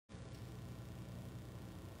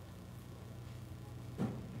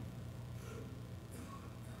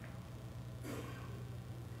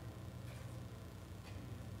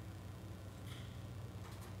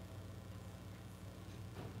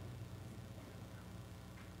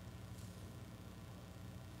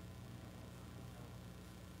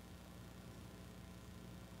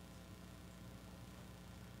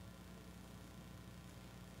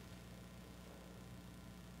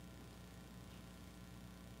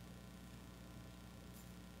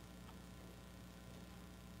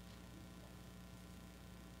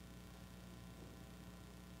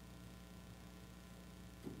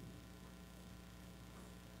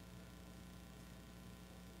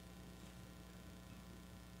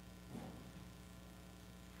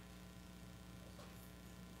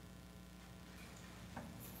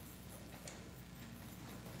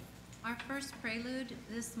Our first prelude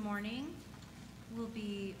this morning will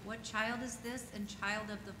be What Child Is This? And Child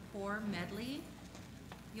of the Poor medley.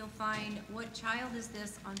 You'll find What Child Is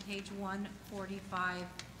This? On page 145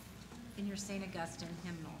 in your St. Augustine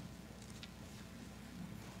hymnal.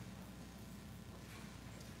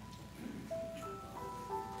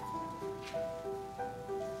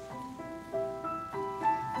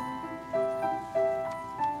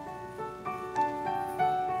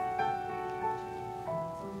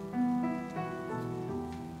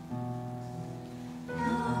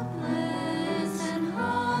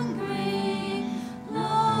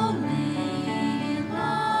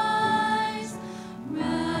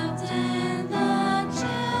 Wrapped in the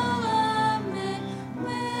chill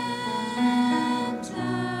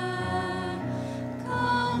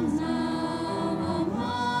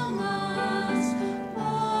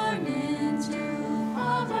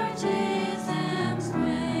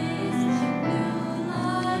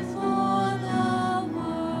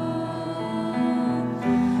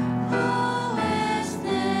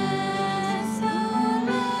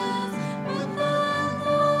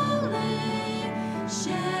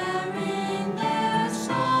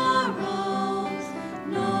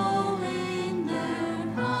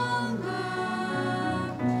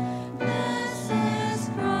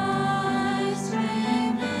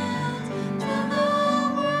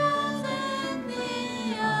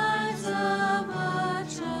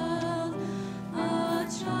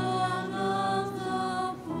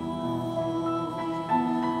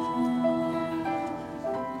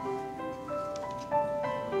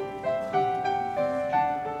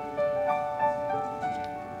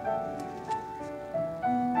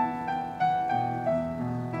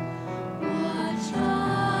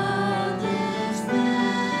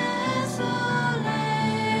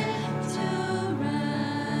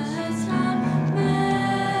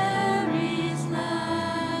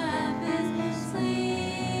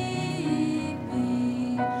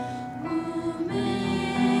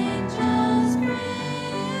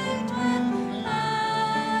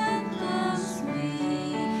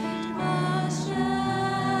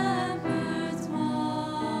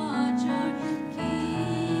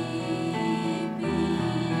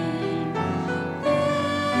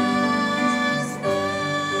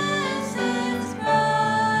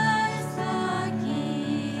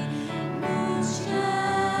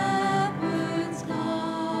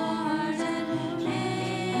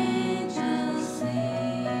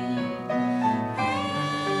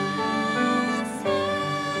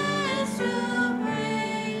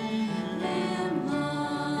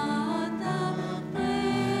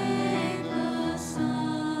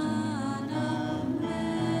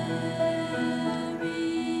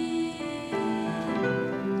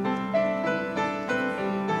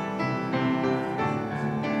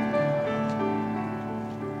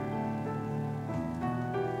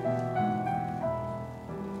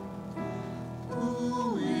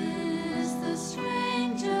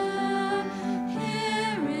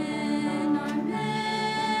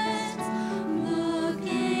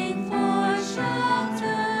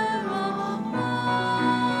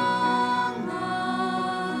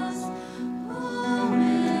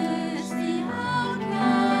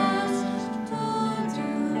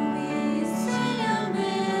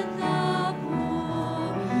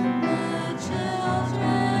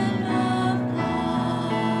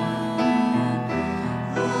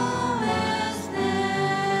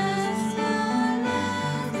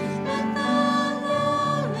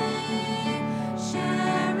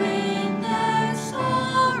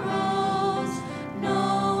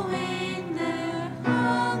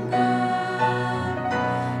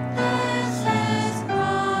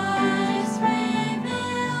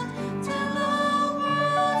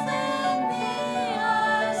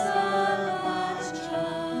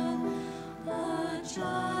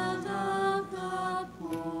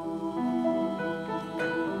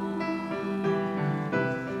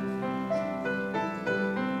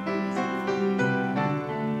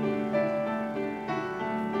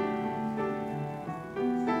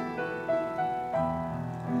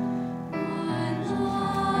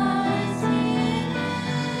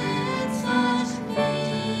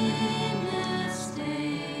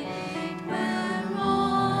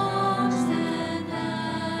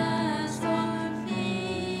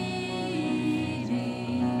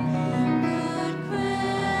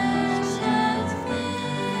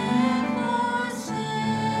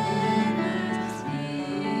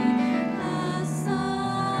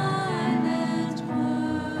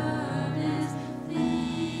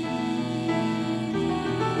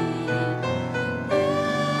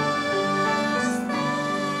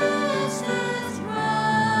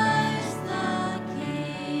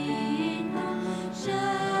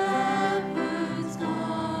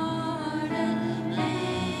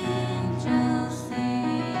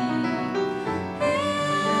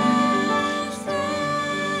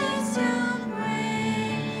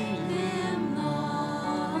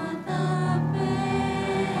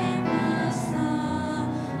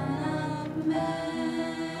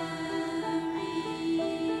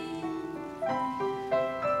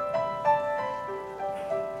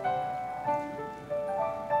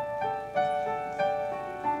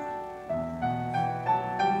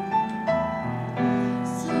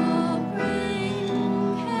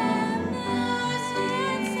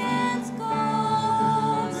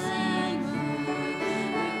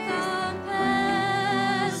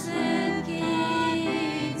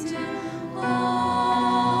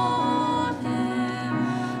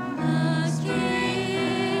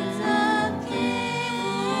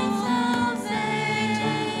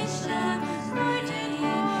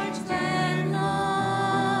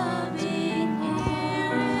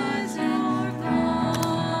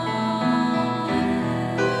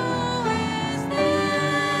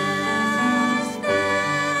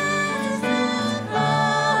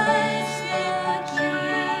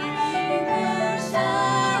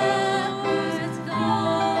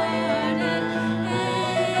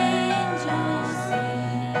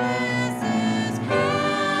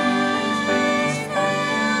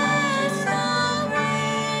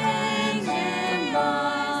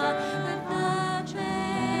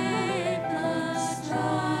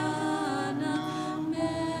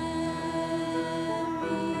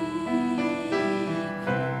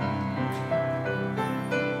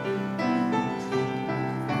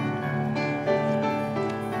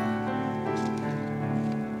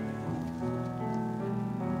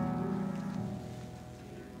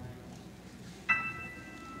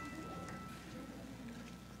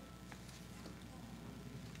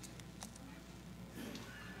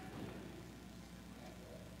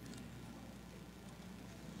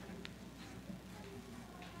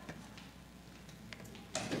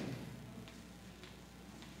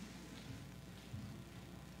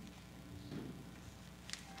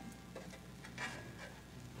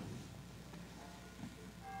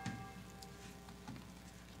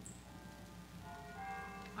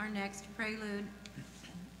next prelude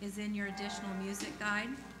is in your additional music guide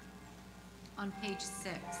on page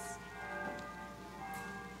 6.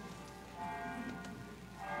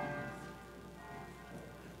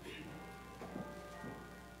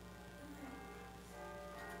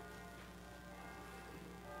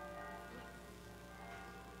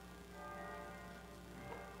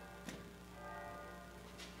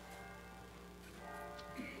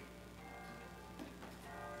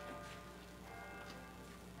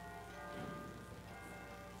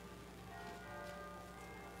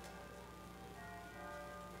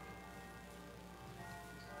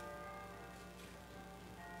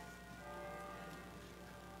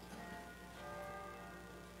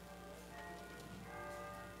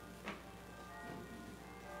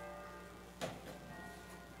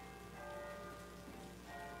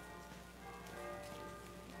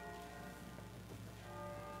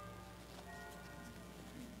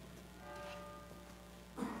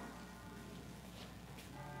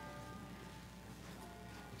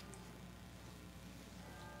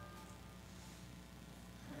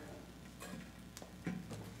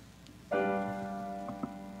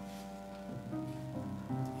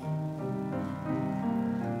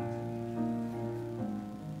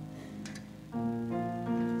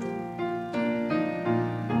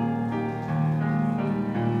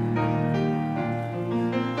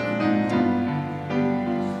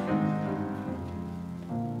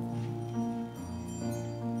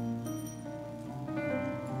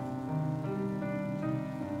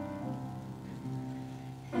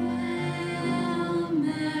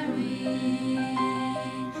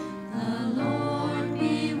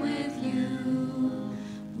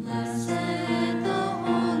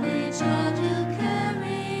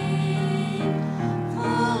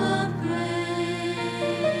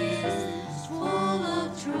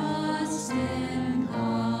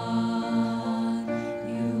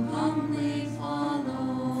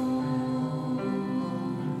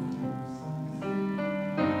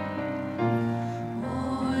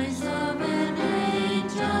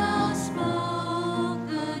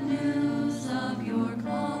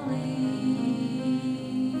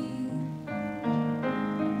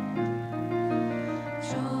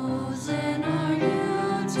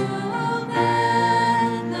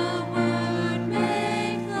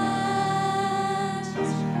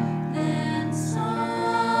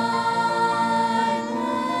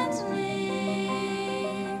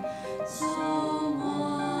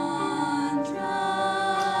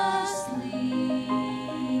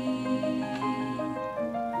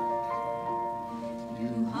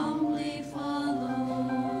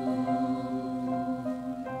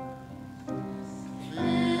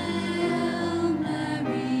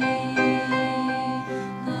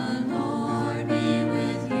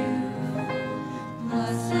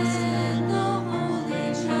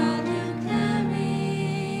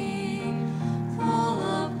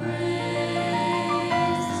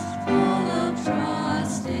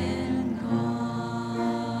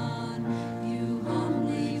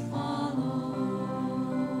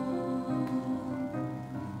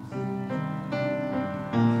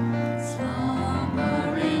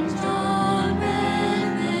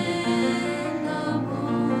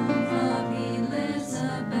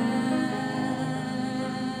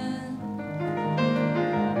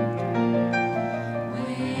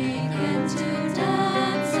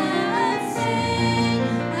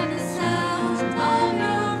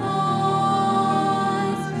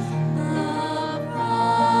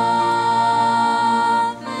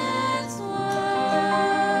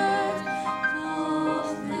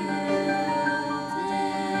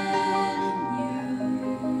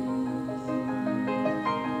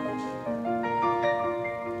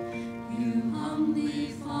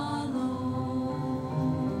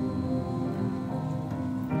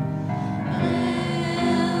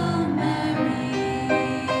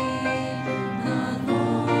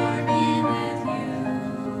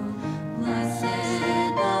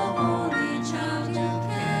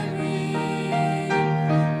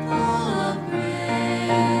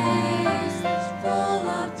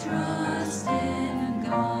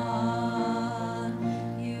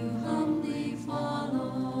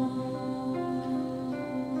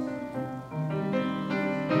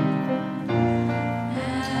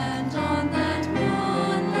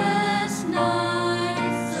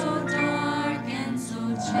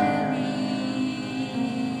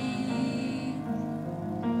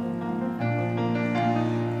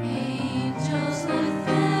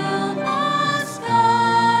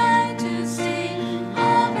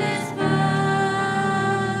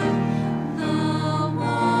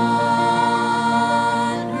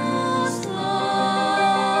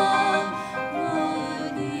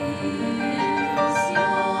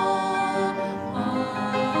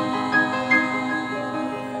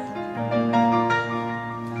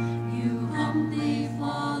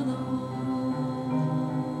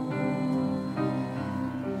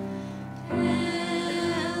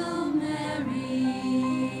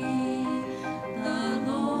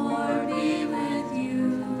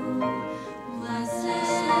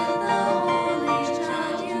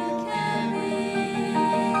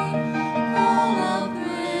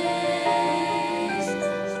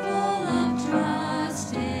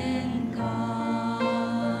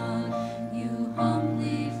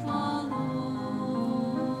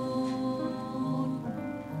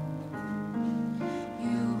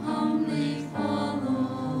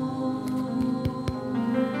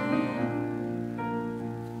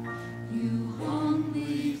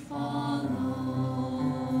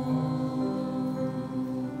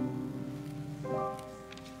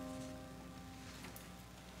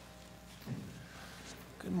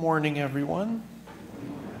 Good morning, everyone.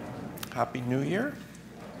 Happy New Year.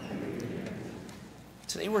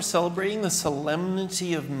 Today we're celebrating the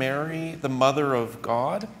Solemnity of Mary, the Mother of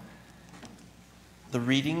God. The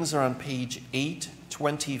readings are on page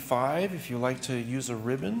 825, if you like to use a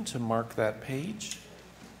ribbon to mark that page.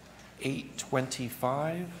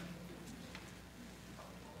 825.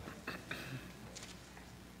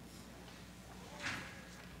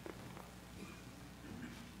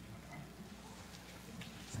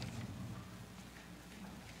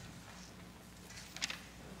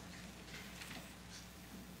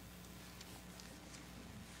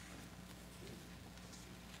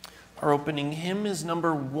 Our opening hymn is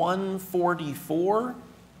number 144,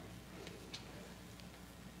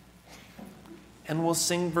 and we'll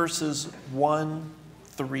sing verses 1,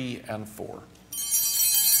 3, and 4.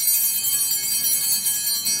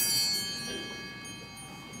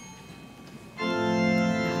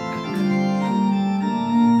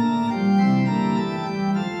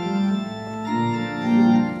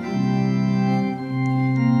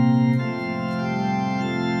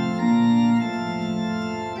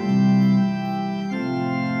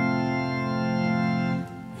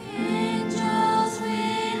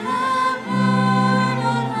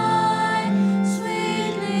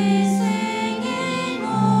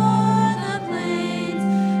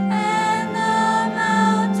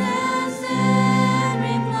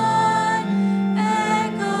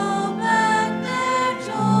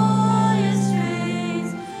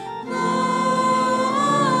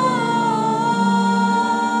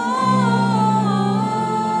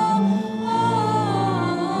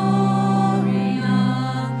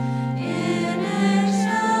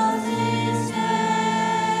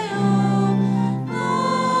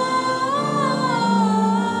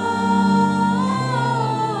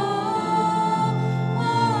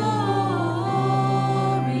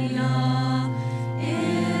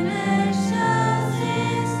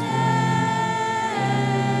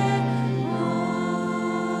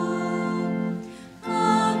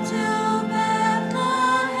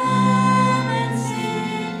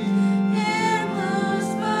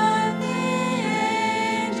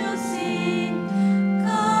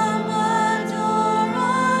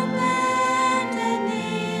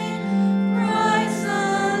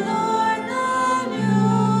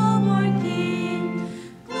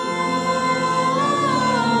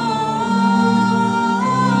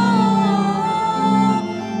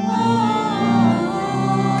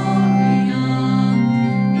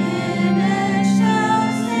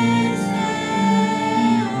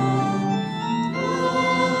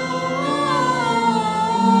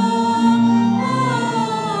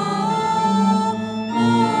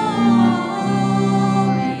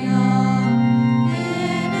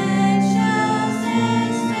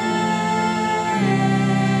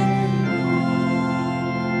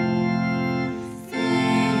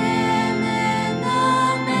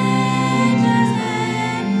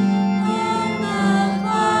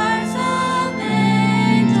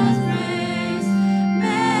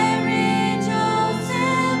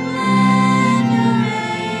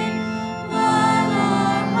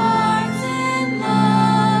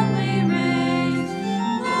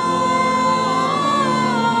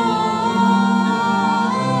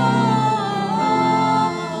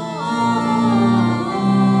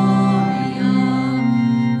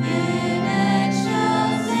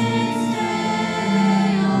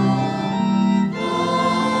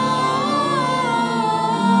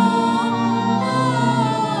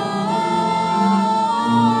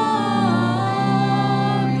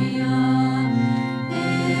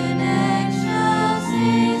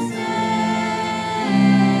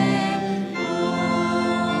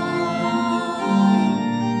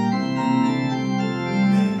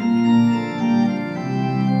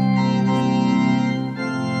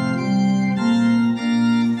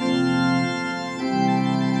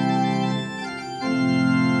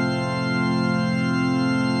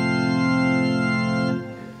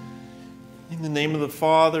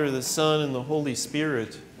 Father, the Son, and the Holy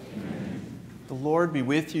Spirit. Amen. The Lord be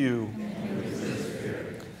with you. And with your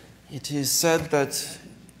spirit. It is said that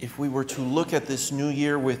if we were to look at this new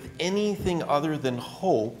year with anything other than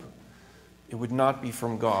hope, it would not be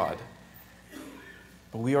from God.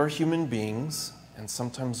 But we are human beings, and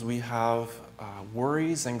sometimes we have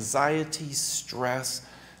worries, anxiety, stress.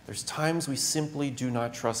 There's times we simply do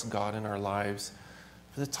not trust God in our lives.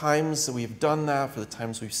 For the times that we've done that, for the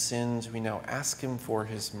times we've sinned, we now ask Him for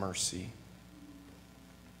His mercy.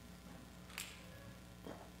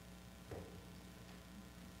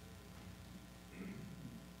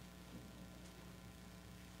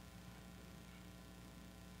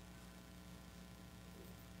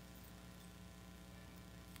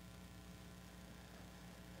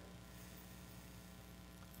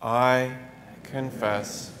 I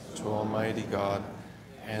confess to Almighty God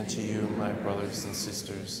and to you, my brothers and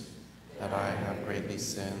sisters, that I have greatly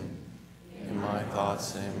sinned in my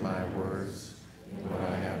thoughts and in my words, in what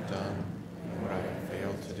I have done and what I have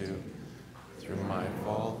failed to do, through my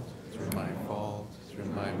fault, through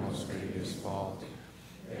my most grievous fault.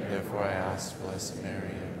 Therefore I ask, Blessed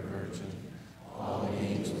Mary, ever Virgin, all the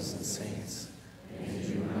angels and saints, and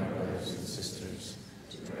you, my brothers and sisters,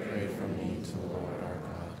 to pray for me to the Lord our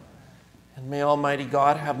God. And may Almighty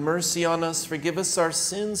God have mercy on us, forgive us our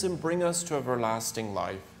sins, and bring us to everlasting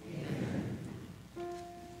life.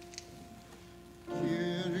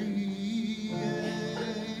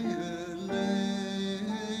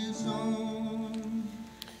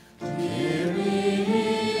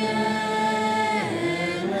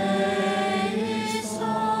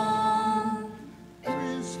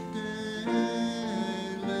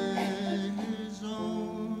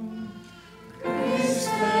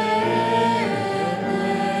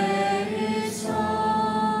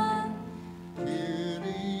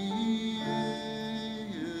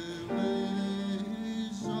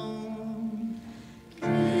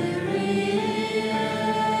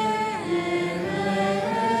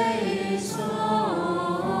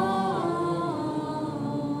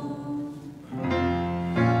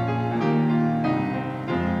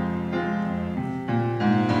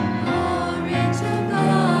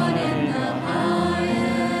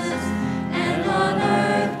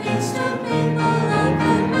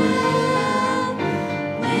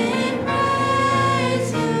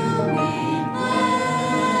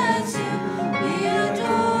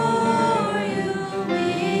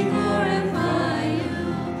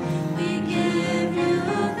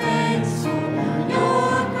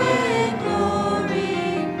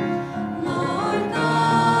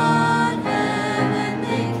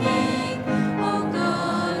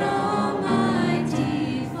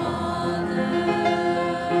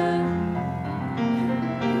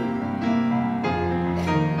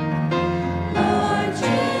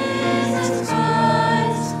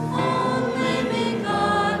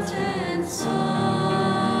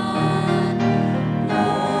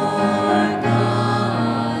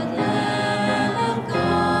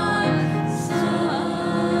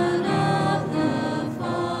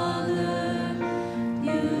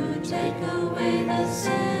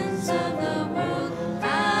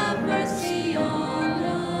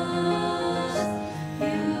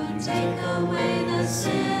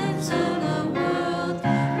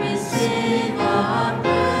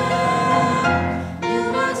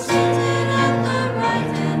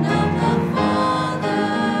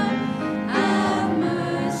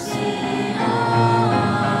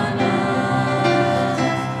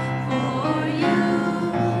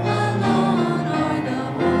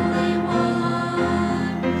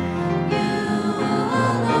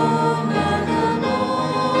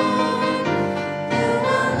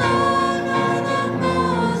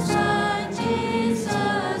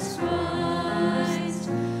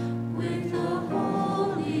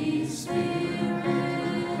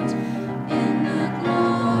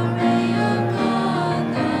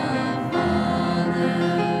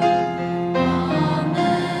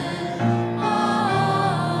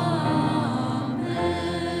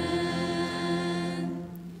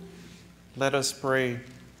 Let us pray.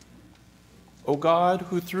 O God,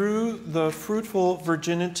 who through the fruitful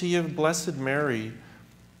virginity of Blessed Mary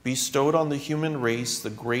bestowed on the human race the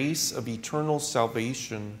grace of eternal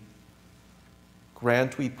salvation,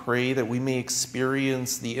 grant, we pray, that we may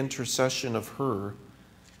experience the intercession of her,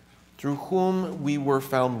 through whom we were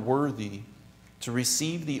found worthy to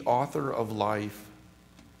receive the author of life,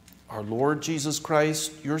 our Lord Jesus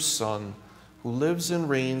Christ, your Son, who lives and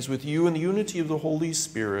reigns with you in the unity of the Holy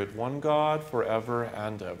Spirit, one God, forever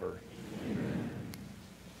and ever. Amen.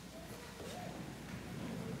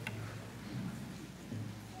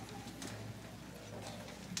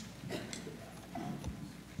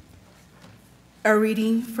 A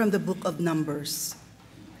reading from the book of Numbers.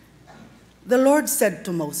 The Lord said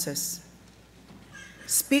to Moses,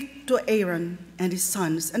 "Speak to Aaron and his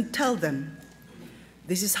sons and tell them,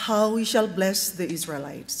 this is how we shall bless the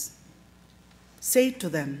Israelites. Say to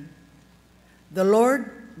them, the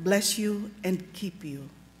Lord bless you and keep you.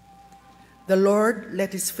 The Lord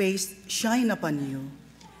let his face shine upon you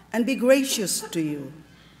and be gracious to you.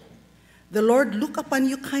 The Lord look upon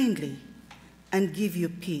you kindly and give you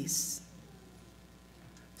peace.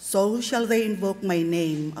 So shall they invoke my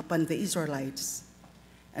name upon the Israelites,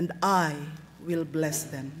 and I will bless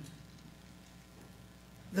them."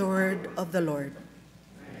 The word of the Lord.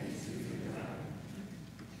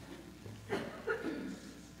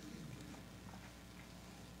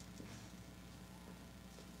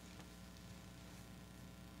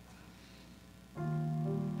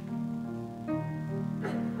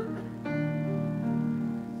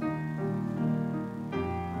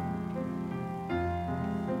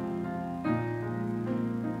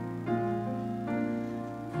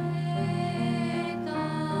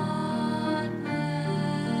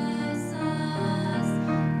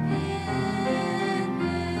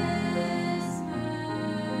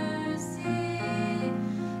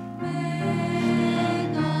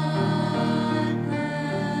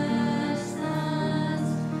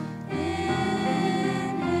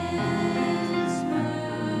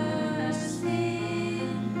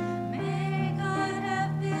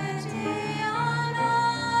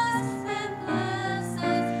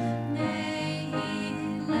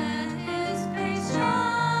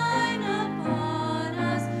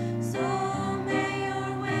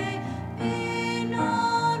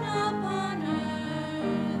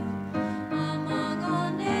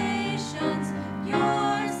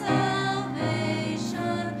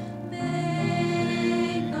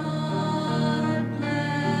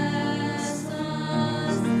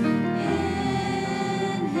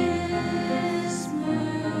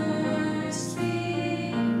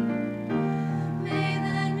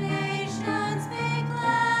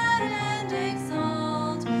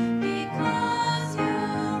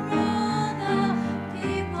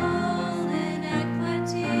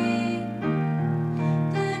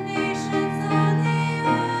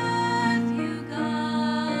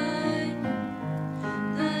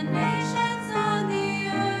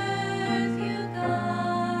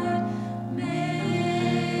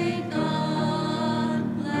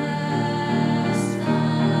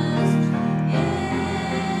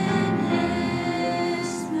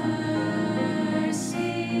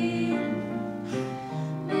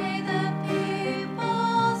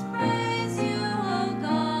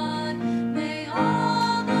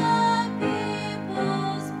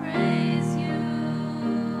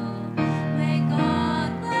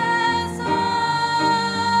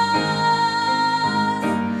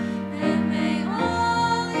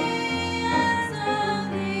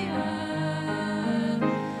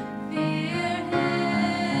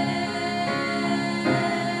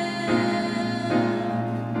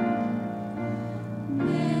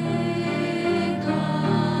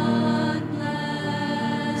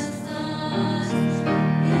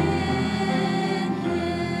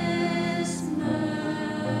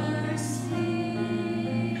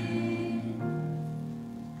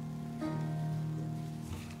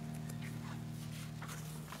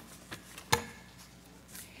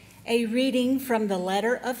 A reading from the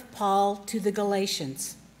letter of Paul to the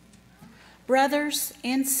Galatians. Brothers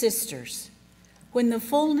and sisters, when the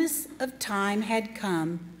fullness of time had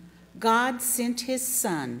come, God sent his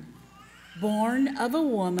Son, born of a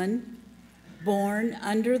woman, born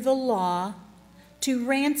under the law, to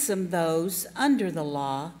ransom those under the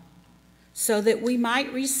law, so that we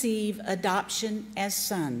might receive adoption as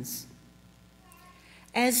sons.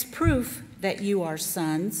 As proof that you are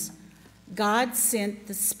sons, God sent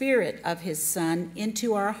the Spirit of his Son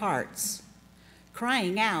into our hearts,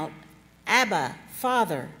 crying out, "Abba,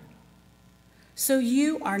 Father." So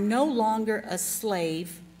you are no longer a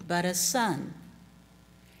slave, but a son.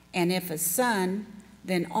 And if a son,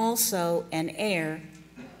 then also an heir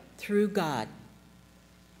through God.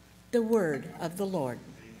 The word of the Lord.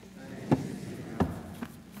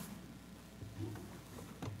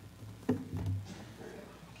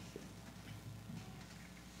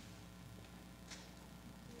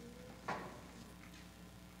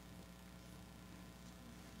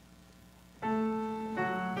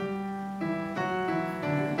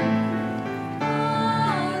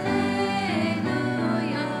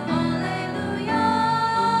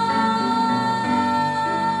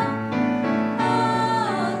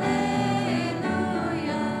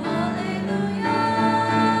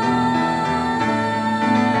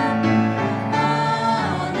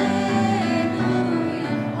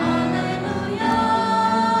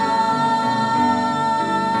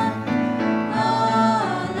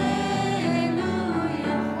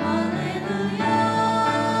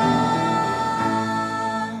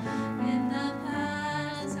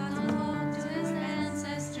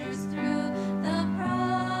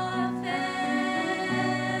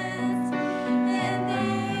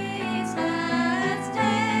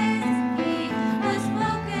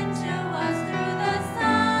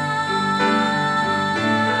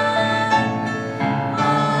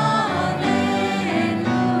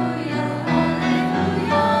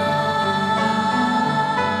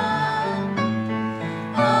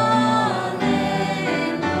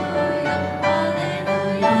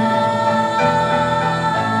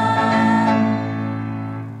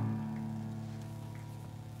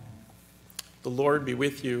 Lord be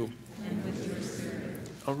with you. And with your spirit.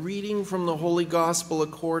 A reading from the Holy Gospel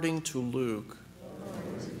according to Luke.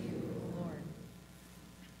 Glory to you, Lord.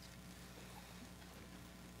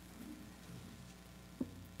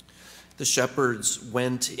 The shepherds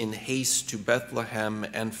went in haste to Bethlehem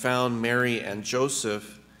and found Mary and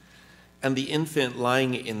Joseph and the infant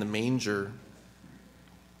lying in the manger.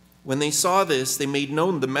 When they saw this, they made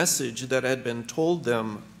known the message that had been told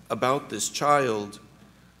them about this child.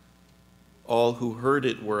 All who heard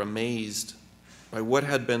it were amazed by what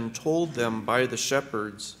had been told them by the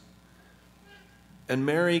shepherds. And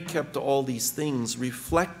Mary kept all these things,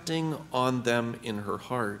 reflecting on them in her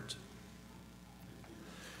heart.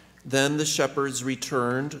 Then the shepherds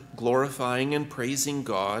returned, glorifying and praising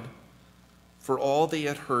God for all they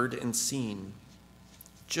had heard and seen,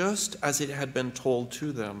 just as it had been told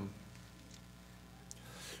to them.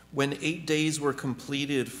 When 8 days were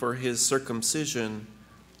completed for his circumcision,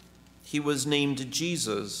 he was named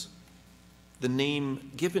Jesus, the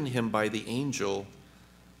name given him by the angel,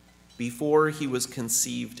 before he was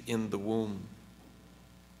conceived in the womb.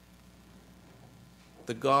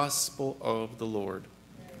 The Gospel of the Lord.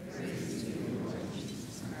 Praise to you, Lord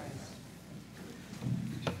Jesus Christ.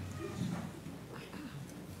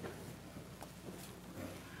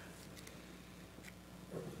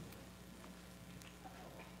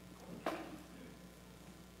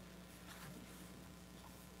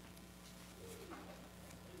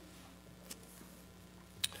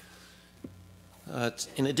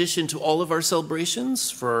 In addition to all of our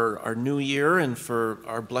celebrations for our new year and for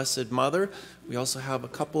our Blessed Mother, we also have a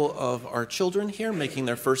couple of our children here making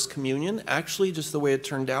their first communion. Actually, just the way it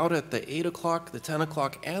turned out, at the 8 o'clock, the 10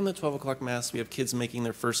 o'clock, and the 12 o'clock Mass, we have kids making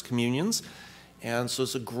their first communions. And so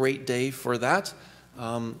it's a great day for that.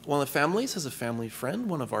 One of the families has a family friend,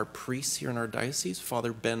 one of our priests here in our diocese,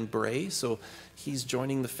 Father Ben Bray. So he's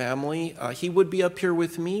joining the family. He would be up here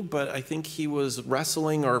with me, but I think he was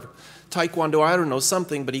wrestling or taekwondo, I don't know,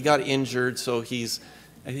 something, but he got injured. So I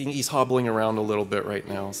think he's hobbling around a little bit right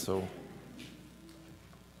now. So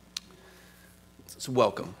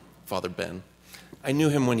welcome, Father Ben. I knew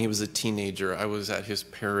him when he was a teenager. I was at his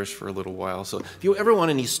parish for a little while. So if you ever want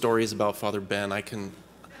any stories about Father Ben,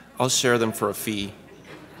 I'll share them for a fee.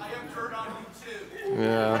 I have heard on him too.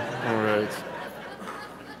 Yeah, all right.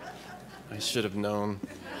 I should have known.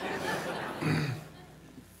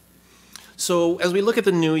 So as we look at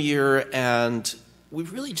the new year, and we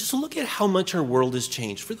really just look at how much our world has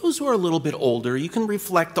changed. For those who are a little bit older, you can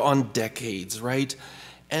reflect on decades, right?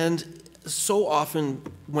 And so often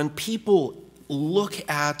when people look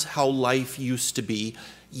at how life used to be,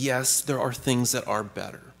 yes, there are things that are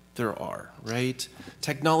better. There are, right?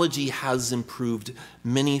 Technology has improved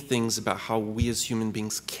many things about how we as human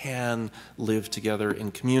beings can live together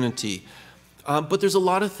in community. But there's a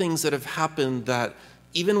lot of things that have happened that,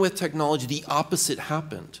 even with technology, the opposite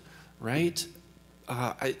happened, right?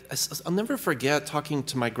 I'll never forget talking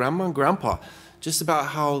to my grandma and grandpa just about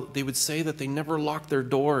how they would say that they never locked their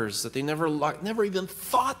doors, that they never even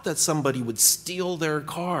thought that somebody would steal their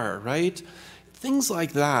car, right? Things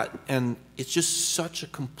like that, and it's just such a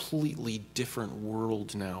completely different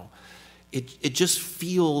world now. It just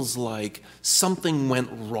feels like something went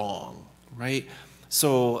wrong, right?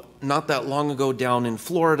 So not that long ago down in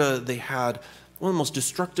Florida, they had one of the most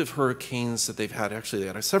destructive hurricanes that they've had. Actually, they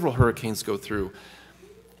had several hurricanes go through.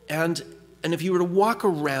 And if you were to walk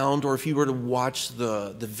around, or if you were to watch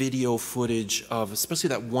the video footage of especially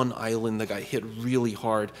that one island that got hit really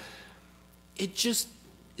hard, it's just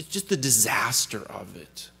the disaster of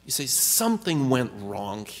it. You say something went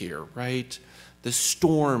wrong here, right? The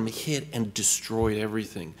storm hit and destroyed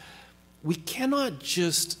everything. We cannot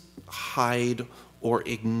just hide or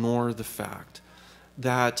ignore the fact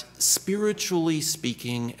that spiritually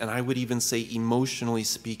speaking, and I would even say emotionally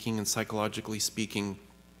speaking and psychologically speaking,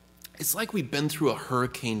 it's like we've been through a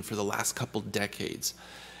hurricane for the last couple decades.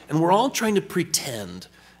 And we're all trying to pretend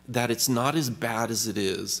that it's not as bad as it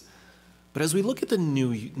is. But as we look at the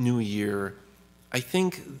new year, I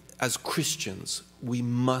think as Christians, we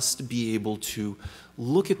must be able to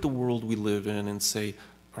look at the world we live in and say,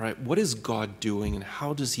 all right, what is God doing, and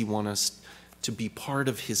how does he want us to be part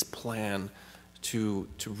of his plan to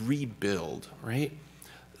rebuild, right?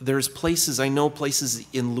 There's places, I know places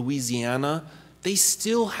in Louisiana, they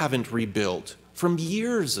still haven't rebuilt from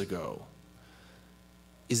years ago.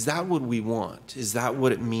 Is that what we want? Is that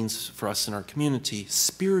what it means for us in our community,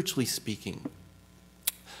 spiritually speaking?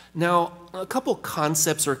 Now, a couple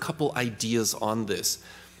concepts or a couple ideas on this.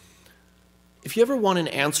 If you ever want an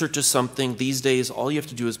answer to something these days, all you have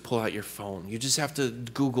to do is pull out your phone. You just have to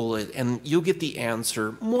Google it, and you'll get the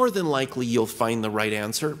answer. More than likely, you'll find the right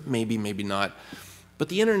answer. Maybe, maybe not. But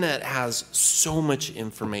the internet has so much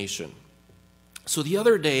information. So the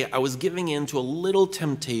other day, I was giving in to a little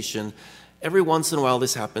temptation. Every once in a while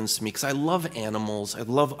this happens to me because I love animals. I've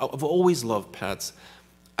always loved pets.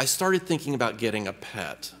 I started thinking about getting a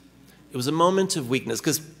pet. It was a moment of weakness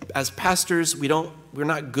because as pastors, we're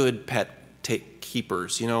not good pet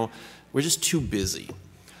keepers, you know. We're just too busy.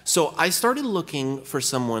 So I started looking for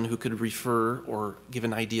someone who could refer or give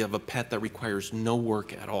an idea of a pet that requires no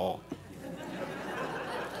work at all.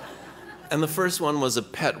 And the first one was a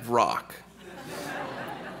pet rock.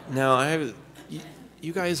 Now,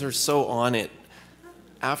 you guys are so on it.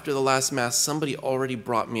 After the last Mass, somebody already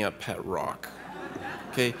brought me a pet rock.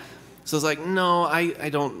 Okay? So I was like, no, I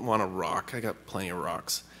don't want a rock. I got plenty of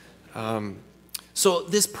rocks. So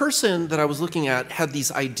this person that I was looking at had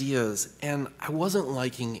these ideas, and I wasn't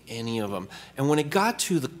liking any of them. And when it got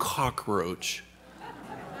to the cockroach,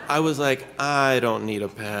 I was like, I don't need a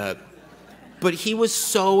pet. But he was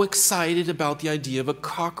so excited about the idea of a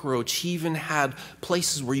cockroach. He even had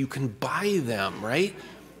places where you can buy them, right?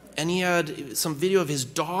 And he had some video of his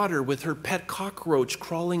daughter with her pet cockroach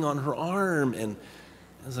crawling on her arm. And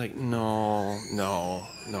I was like, no,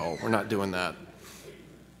 we're not doing that.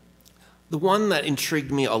 The one that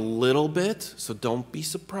intrigued me a little bit, so don't be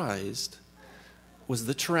surprised, was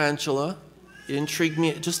the tarantula. It intrigued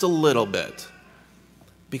me just a little bit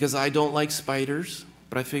because I don't like spiders.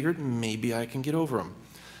 But I figured maybe I can get over them.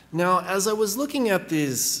 Now, as I was looking at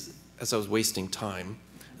this, as I was wasting time,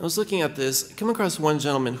 I was looking at this, I came across one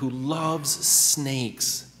gentleman who loves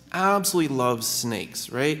snakes, absolutely loves snakes,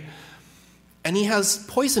 right? And he has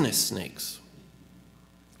poisonous snakes.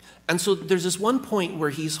 And so there's this one point where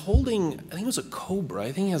he's holding, I think it was a cobra,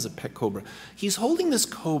 I think he has a pet cobra. He's holding this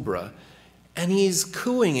cobra, and he's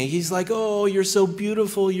cooing it. He's like, oh, you're so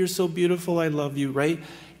beautiful, I love you, right?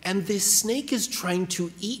 And this snake is trying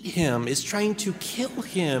to eat him, is trying to kill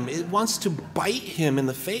him. It wants to bite him in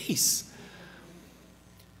the face.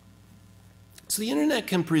 So the internet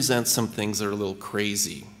can present some things that are a little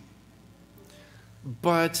crazy.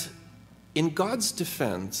 But in God's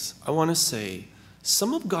defense, I want to say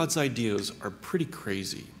some of God's ideas are pretty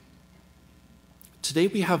crazy. Today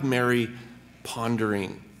we have Mary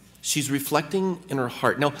pondering. She's reflecting in her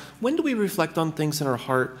heart. Now, when do we reflect on things in our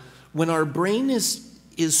heart? When our brain is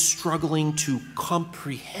struggling to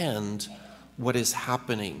comprehend what is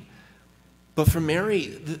happening. But for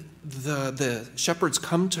Mary, the shepherds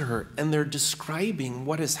come to her and they're describing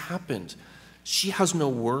what has happened. She has no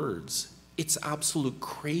words. it's absolute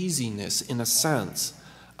craziness in a sense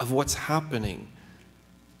of what's happening.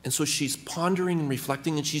 And so she's pondering and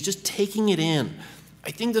reflecting, and she's just taking it in. I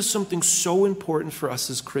think there's something so important for us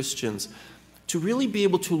as Christians to really be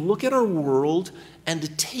able to look at our world and to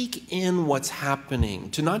take in what's happening,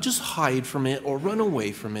 to not just hide from it or run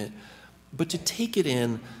away from it, but to take it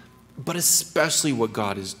in, but especially what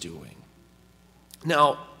God is doing.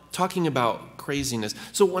 Now, talking about craziness.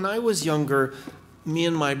 So when I was younger, me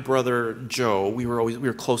and my brother Joe, we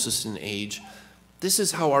were closest in age. This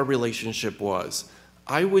is how our relationship was.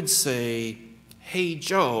 I would say, "Hey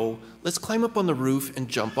Joe, let's climb up on the roof and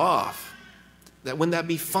jump off. Wouldn't that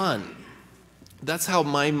be fun?" That's how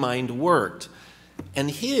my mind worked.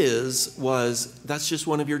 And his was, "That's just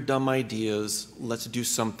one of your dumb ideas. Let's do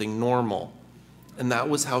something normal." And that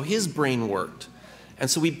was how his brain worked. And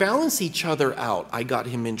so we balanced each other out. I got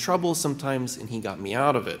him in trouble sometimes, and he got me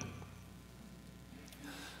out of it.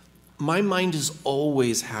 My mind has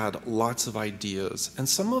always had lots of ideas, and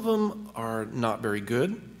some of them are not very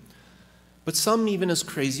good, but some, even as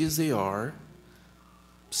crazy as they are,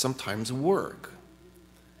 sometimes work.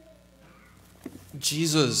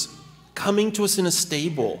 Jesus coming to us in a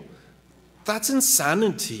stable, that's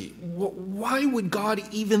insanity. Why would God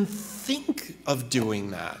even think of doing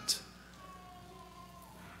that?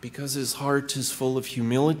 Because his heart is full of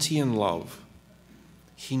humility and love.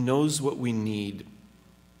 He knows what we need,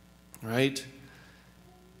 right?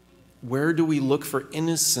 Where do we look for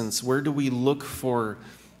innocence? Where do we look for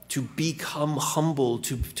to become humble,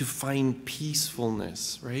 to find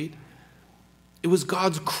peacefulness, right? It was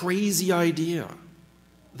God's crazy idea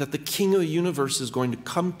that the King of the universe is going to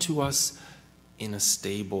come to us in a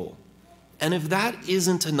stable. And if that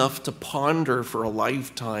isn't enough to ponder for a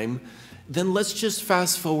lifetime, then let's just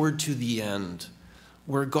fast forward to the end,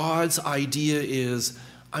 where God's idea is,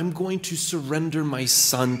 I'm going to surrender my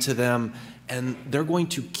son to them, and they're going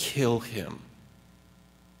to kill him.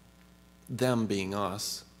 Them being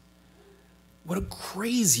us. What a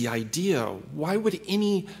crazy idea. Why would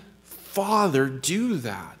any father do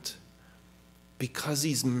that? Because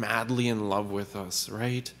he's madly in love with us,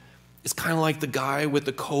 right? It's kind of like the guy with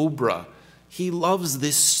the cobra. He loves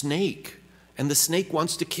this snake, and the snake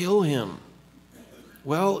wants to kill him.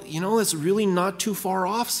 Well, that's really not too far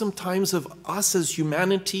off sometimes of us as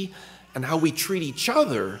humanity and how we treat each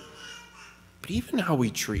other, but even how we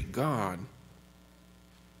treat God.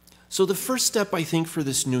 So the first step, I think, for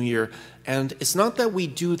this new year, and it's not that we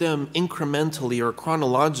do them incrementally or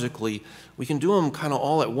chronologically, we can do them kind of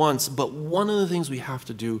all at once, but one of the things we have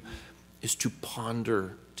to do is to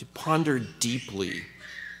ponder deeply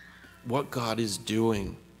what God is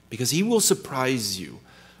doing, because he will surprise you.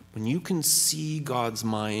 When you can see God's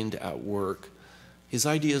mind at work, his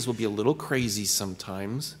ideas will be a little crazy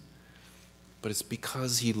sometimes, but it's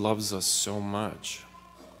because he loves us so much.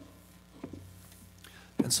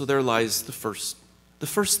 And so there lies the first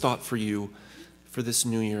thought for you for this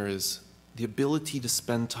new year is the ability to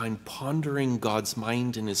spend time pondering God's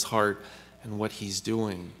mind in his heart and what he's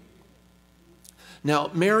doing.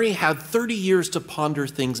 Now, Mary had 30 years to ponder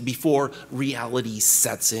things before reality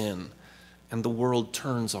sets in and the world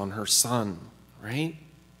turns on her son, right?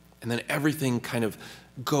 And then everything kind of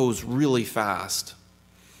goes really fast.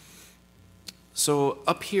 So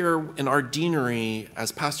up here in our deanery,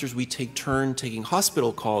 as pastors, we take turn taking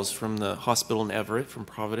hospital calls from the hospital in Everett, from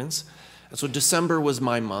Providence. And so December was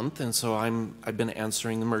my month, and so I've been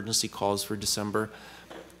answering emergency calls for December.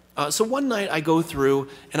 So one night I go through,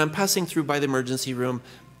 and I'm passing through by the emergency room,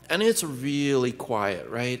 and it's really quiet,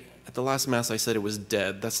 right? At the last Mass I said it was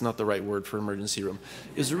dead. That's not the right word for emergency room.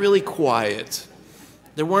 It was really quiet.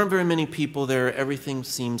 There weren't very many people there. Everything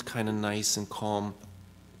seemed kind of nice and calm.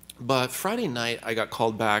 But Friday night, I got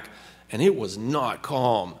called back, and it was not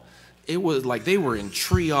calm. It was like they were in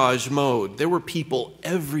triage mode. There were people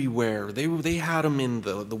everywhere. They had them in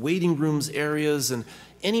the waiting rooms areas, and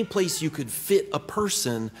any place you could fit a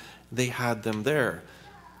person, they had them there.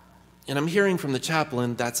 And I'm hearing from the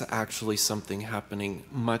chaplain that's actually something happening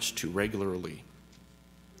much too regularly.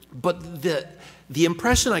 But the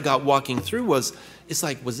impression I got walking through was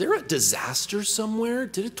there a disaster somewhere?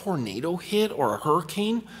 Did a tornado hit or a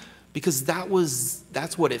hurricane? Because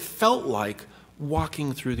that's what it felt like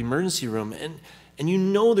walking through the emergency room. And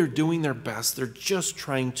they're doing their best. They're just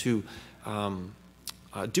trying to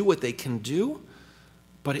do what they can do.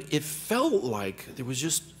 But it felt like there was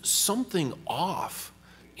just something off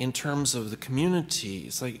in terms of the community.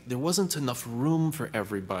 It's like there wasn't enough room for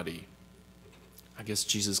everybody. I guess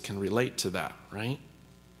Jesus can relate to that, right?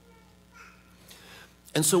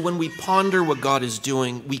 And so when we ponder what God is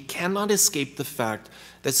doing, we cannot escape the fact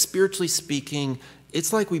that spiritually speaking,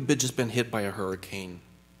 it's like we've just been hit by a hurricane.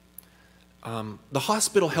 The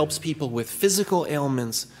hospital helps people with physical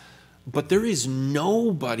ailments, but there is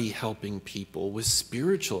nobody helping people with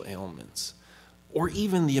spiritual ailments or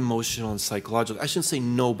even the emotional and psychological. I shouldn't say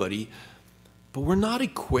nobody, but we're not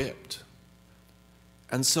equipped.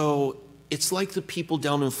 And so it's like the people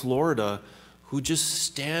down in Florida who just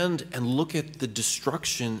stand and look at the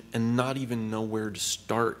destruction and not even know where to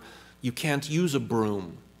start. You can't use a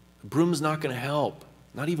broom. A broom's not going to help.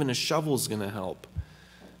 Not even a shovel's going to help.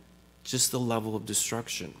 Just the level of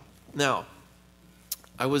destruction. Now,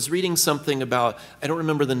 I was reading something about, I don't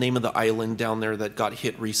remember the name of the island down there that got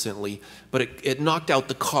hit recently, but it knocked out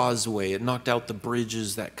the causeway. It knocked out the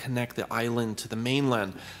bridges that connect the island to the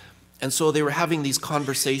mainland. And so they were having these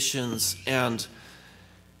conversations, and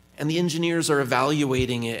the engineers are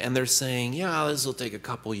evaluating it, and they're saying, yeah, this will take a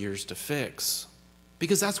couple years to fix.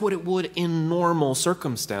 Because that's what it would in normal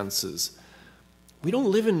circumstances. We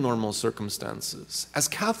don't live in normal circumstances. As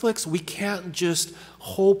Catholics, we can't just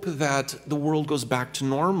hope that the world goes back to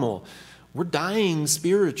normal. We're dying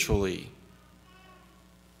spiritually.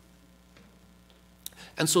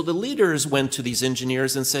 And so the leaders went to these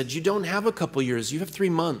engineers and said, you don't have a couple years, you have 3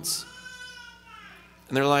 months.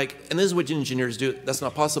 And they're like, and this is what engineers do, that's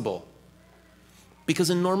not possible.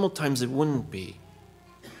 Because in normal times it wouldn't be.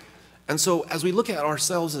 And so as we look at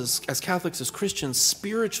ourselves as Catholics, as Christians,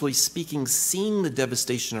 spiritually speaking, seeing the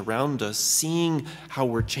devastation around us, seeing how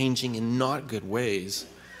we're changing in not good ways,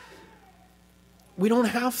 we don't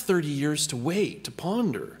have 30 years to wait, to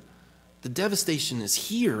ponder. The devastation is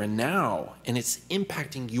here and now, and it's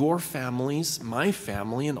impacting your families, my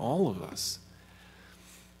family, and all of us.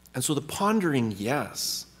 And so the pondering,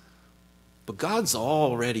 yes, but God's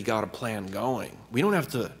already got a plan going. We don't have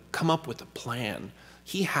to come up with a plan.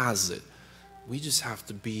 He has it. We just have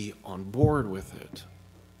to be on board with it.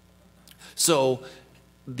 So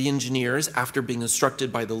the engineers, after being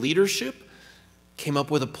instructed by the leadership, came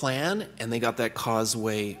up with a plan, and they got that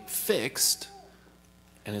causeway fixed,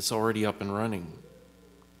 and it's already up and running.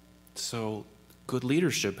 So good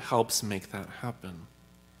leadership helps make that happen.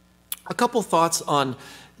 A couple thoughts on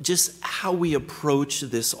just how we approach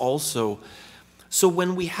this also. So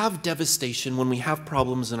when we have devastation, when we have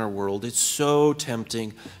problems in our world, it's so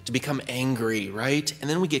tempting to become angry, right? And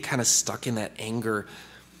then we get kind of stuck in that anger.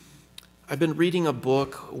 I've been reading a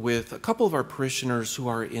book with a couple of our parishioners who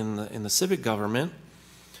are in the civic government,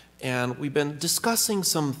 and we've been discussing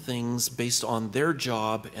some things based on their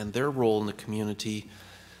job and their role in the community.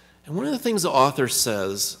 And one of the things the author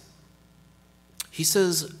says, he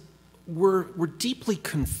says, we're deeply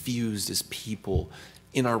confused as people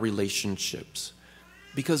in our relationships.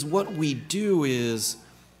 Because what we do is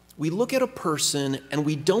we look at a person and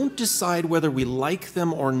we don't decide whether we like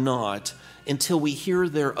them or not until we hear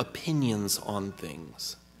their opinions on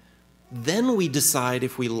things. Then we decide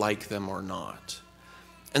if we like them or not.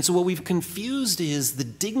 And so what we've confused is the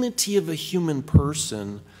dignity of a human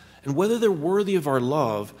person and whether they're worthy of our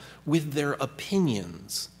love with their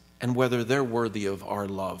opinions and whether they're worthy of our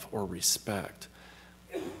love or respect.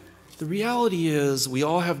 The reality is we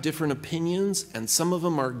all have different opinions, and some of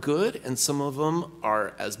them are good and some of them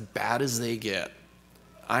are as bad as they get.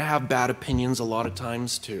 I have bad opinions a lot of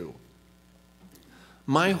times too.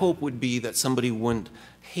 My hope would be that somebody wouldn't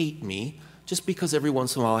hate me just because every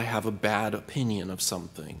once in a while I have a bad opinion of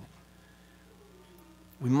something.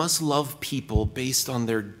 We must love people based on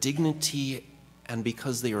their dignity and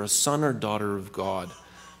because they are a son or daughter of God,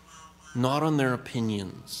 not on their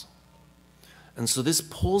opinions. And so this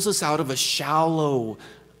pulls us out of a shallow,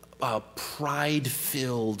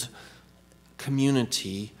 pride-filled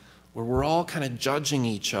community where we're all kind of judging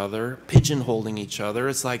each other, pigeonholing each other.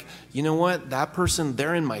 It's like, you know what, that person,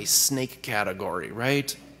 they're in my snake category,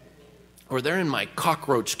 right? Or they're in my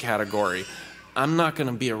cockroach category. I'm not going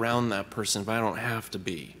to be around that person if I don't have to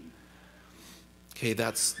be. Okay,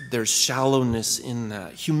 there's shallowness in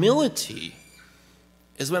that. Humility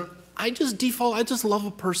is when I just love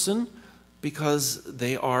a person because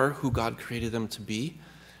they are who God created them to be.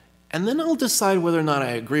 And then I'll decide whether or not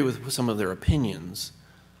I agree with some of their opinions.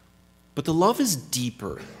 But the love is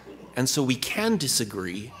deeper, and so we can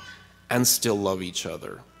disagree and still love each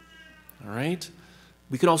other. All right?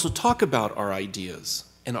 We can also talk about our ideas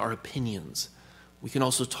and our opinions. We can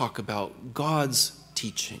also talk about God's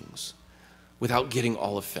teachings without getting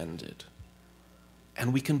all offended.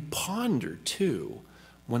 And we can ponder, too,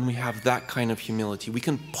 when we have that kind of humility. We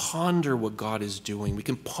can ponder what God is doing. We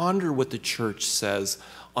can ponder what the church says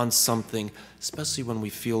on something, especially when we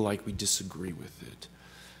feel like we disagree with it.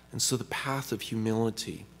 And so the path of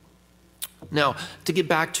humility. Now, to get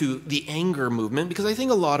back to the anger movement, because I think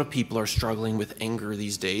a lot of people are struggling with anger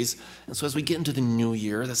these days, and so as we get into the new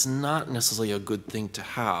year, that's not necessarily a good thing to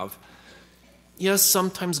have. Yes,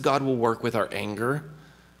 sometimes God will work with our anger,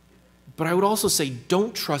 but I would also say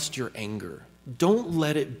don't trust your anger. Don't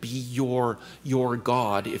let it be your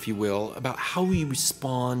God, if you will, about how we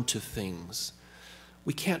respond to things.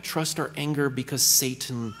 We can't trust our anger because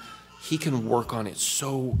Satan, he can work on it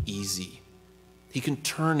so easy. He can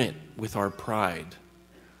turn it with our pride.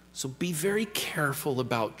 So be very careful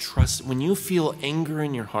about trust. When you feel anger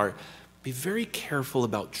in your heart, be very careful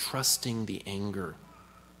about trusting the anger.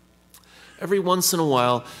 Every once in a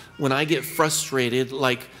while, when I get frustrated,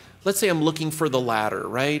 like let's say I'm looking for the ladder,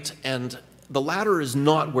 right? And the ladder is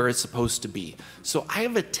not where it's supposed to be. So I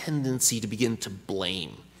have a tendency to begin to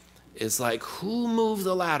blame. It's like, who moved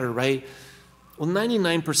the ladder, right? Well,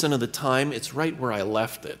 99% of the time, it's right where I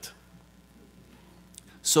left it.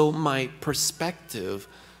 So my perspective,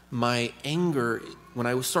 my anger, when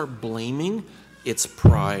I start blaming, it's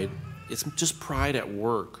pride. It's just pride at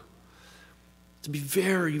work. To be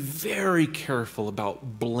very, very careful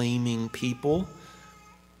about blaming people,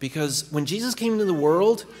 because when Jesus came into the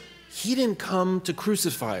world, he didn't come to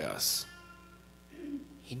crucify us.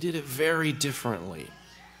 He did it very differently.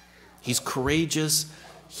 He's courageous.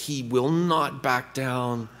 He will not back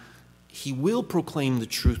down. He will proclaim the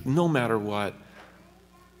truth no matter what.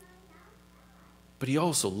 But he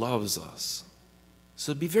also loves us.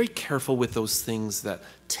 So be very careful with those things that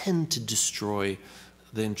tend to destroy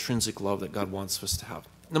the intrinsic love that God wants us to have.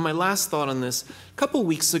 Now, my last thought on this, a couple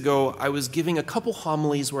weeks ago, I was giving a couple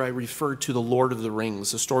homilies where I referred to The Lord of the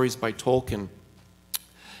Rings, the stories by Tolkien.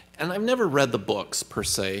 And I've never read the books, per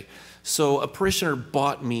se, so a parishioner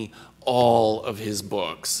bought me all of his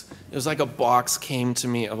books. It was like a box came to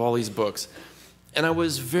me of all these books. And I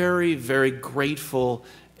was very, very grateful,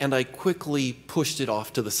 and I quickly pushed it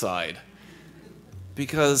off to the side.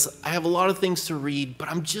 Because I have a lot of things to read, but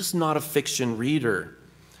I'm just not a fiction reader.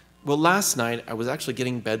 Well, last night, I was actually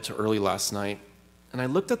getting in bed too early last night, and I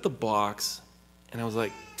looked at the box, and I was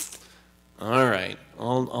like, all right,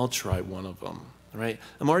 I'll try one of them, right?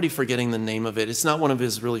 I'm already forgetting the name of it. It's not one of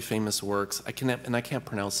his really famous works. I can't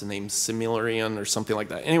pronounce the name, Silmarillion or something like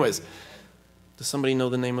that. Anyways, does somebody know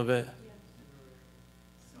the name of it?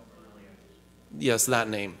 Yes, that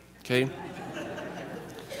name, okay?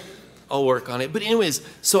 I'll work on it. But anyways,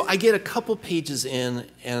 so I get a couple pages in,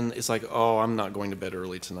 and it's like, oh, I'm not going to bed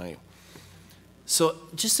early tonight. So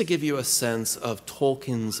just to give you a sense of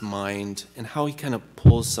Tolkien's mind and how he kind of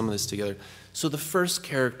pulls some of this together. So the first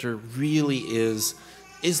character really is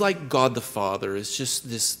like God the Father. It's just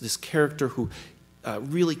this character who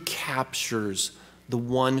really captures the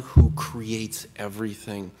one who creates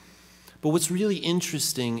everything. But what's really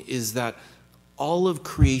interesting is that all of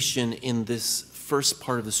creation in this first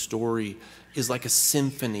part of the story is like a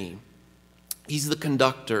symphony. He's the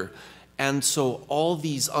conductor. And so all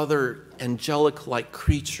these other angelic-like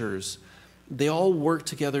creatures, they all work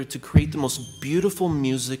together to create the most beautiful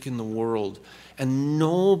music in the world. And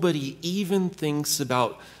nobody even thinks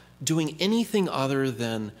about doing anything other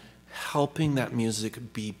than helping that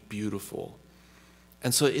music be beautiful.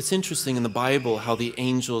 And so it's interesting in the Bible how the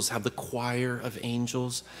angels have the choir of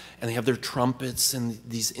angels, and they have their trumpets and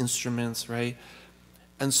these instruments, right?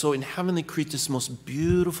 And so in heaven, they create this most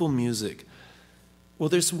beautiful music. Well,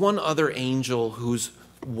 there's one other angel who's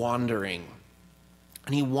wandering,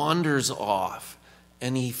 and he wanders off,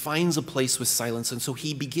 and he finds a place with silence, and so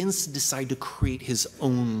he begins to decide to create his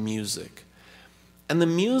own music. And the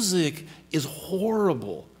music is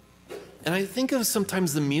horrible. And I think of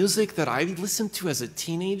sometimes the music that I listened to as a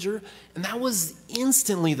teenager, and that was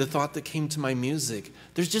instantly the thought that came to my music.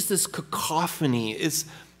 There's just this cacophony.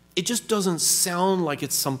 It just doesn't sound like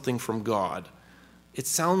it's something from God. It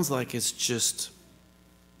sounds like it's just,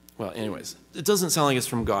 well, anyways, it doesn't sound like it's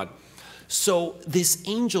from God. So this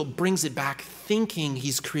angel brings it back thinking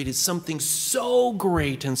he's created something so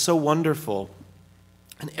great and so wonderful.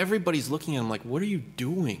 And everybody's looking at him like, what are you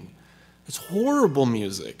doing? It's horrible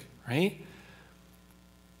music, right?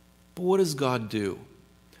 But what does God do?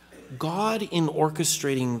 God, in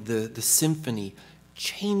orchestrating the symphony,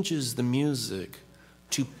 changes the music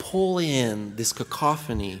to pull in this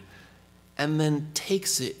cacophony and then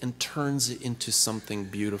takes it and turns it into something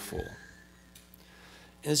beautiful.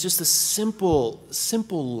 And it's just a simple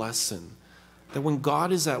lesson that when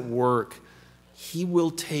God is at work, he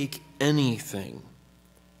will take anything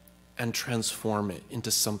and transform it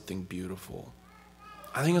into something beautiful.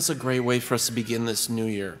 I think it's a great way for us to begin this new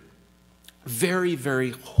year. Very,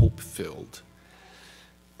 very hope-filled.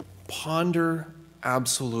 Ponder,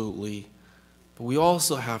 absolutely. But we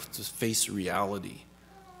also have to face reality.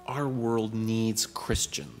 Our world needs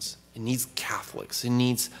Christians. It needs Catholics. It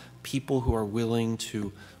needs people who are willing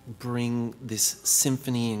to bring this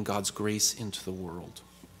symphony and God's grace into the world.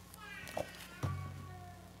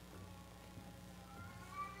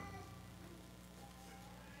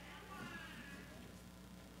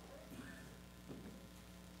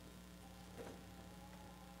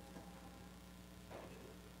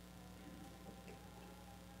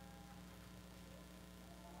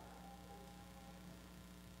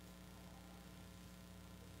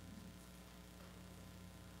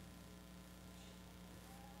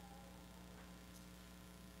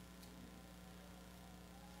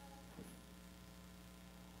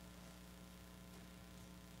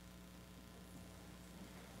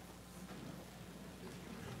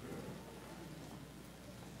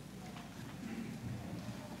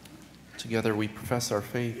 Together we profess our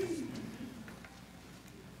faith.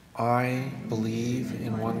 I believe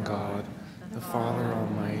in one God, the Father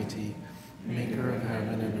Almighty, maker of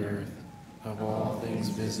heaven and earth, of all things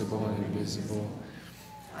visible and invisible.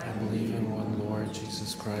 I believe in one Lord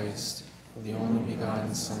Jesus Christ, the only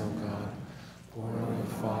begotten Son of God, born of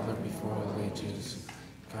the Father before all ages,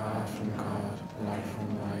 God from God, light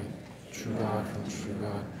from light, true God from true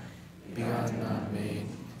God, begotten, not made,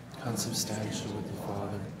 consubstantial with the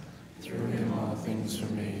Father. Through him all things were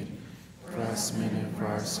made. For us men and for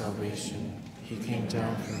our salvation, he came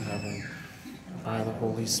down from heaven, and by the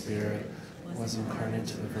Holy Spirit was incarnate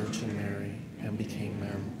to the Virgin Mary, and became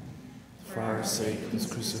man. For our sake he was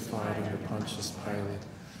crucified under Pontius Pilate.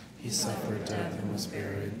 He suffered death and was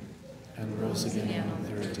buried, and rose again on the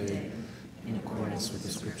third day, in accordance with the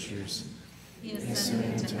Scriptures. He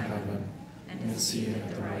ascended into heaven, and is seated at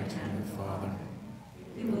the right hand of the Father.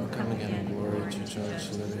 He will come again in glory to judge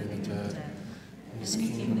the living and the dead, and his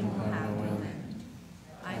kingdom will have no end.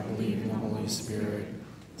 I believe in the Holy Spirit,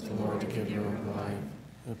 the Lord, giver of life,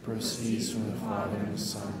 who proceeds from the Father and the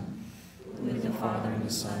Son. With the Father and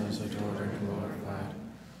the Son is adored and glorified,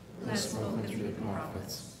 who has spoken through the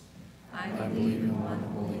prophets. I believe in one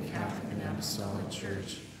holy Catholic and Apostolic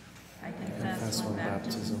Church. I confess one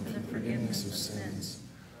baptism for the forgiveness of sins,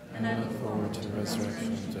 and I look forward to the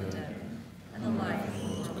resurrection of the dead and the life of the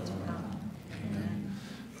world to come. Amen.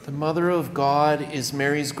 The Mother of God is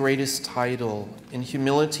Mary's greatest title. In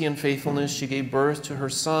humility and faithfulness, she gave birth to her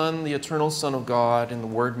Son, the eternal Son of God, and the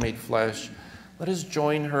Word made flesh. Let us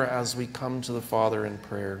join her as we come to the Father in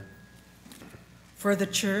prayer. For the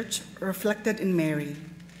Church, reflected in Mary,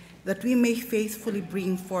 that we may faithfully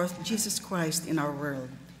bring forth Jesus Christ in our world,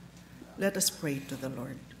 let us pray to the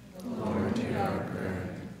Lord. Lord, hear our prayer.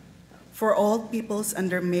 For all peoples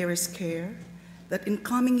under Mary's care, that in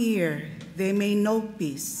coming year they may know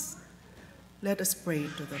peace, let us pray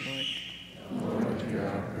to the Lord. Lord, hear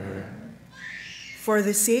our prayer. For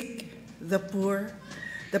the sick, the poor,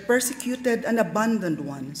 the persecuted and abandoned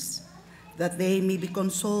ones, that they may be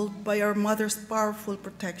consoled by our Mother's powerful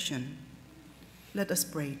protection, let us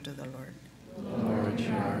pray to the Lord. Lord,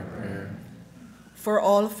 hear our prayer. For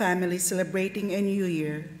all families celebrating a new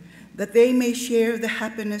year, that they may share the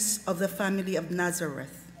happiness of the family of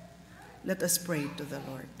Nazareth, let us pray to the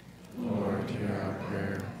Lord. Lord, hear our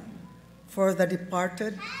prayer. For the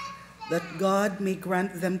departed, that God may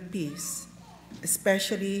grant them peace,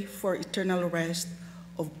 especially for eternal rest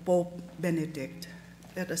of Pope Benedict,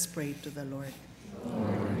 let us pray to the Lord.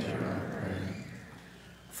 Lord, hear our prayer.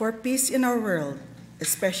 For peace in our world,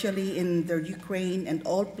 especially in the Ukraine and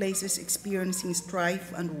all places experiencing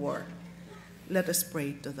strife and war, let us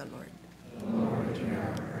pray to the Lord. Lord, hear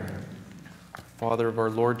our prayer. Father of our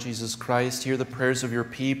Lord Jesus Christ, hear the prayers of your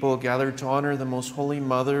people gathered to honor the most holy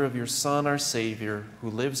Mother of your Son, our Savior, who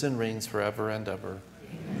lives and reigns forever and ever.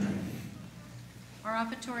 Amen. Our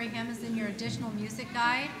offertory hymn is in your additional music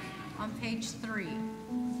guide on page 3.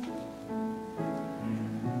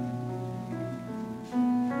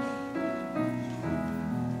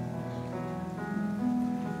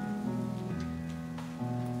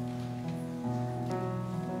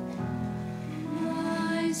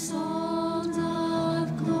 My soul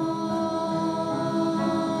doth glory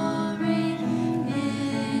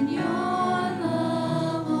in your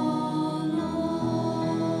love, O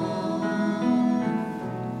Lord.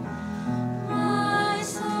 My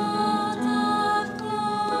soul doth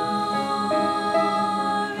glory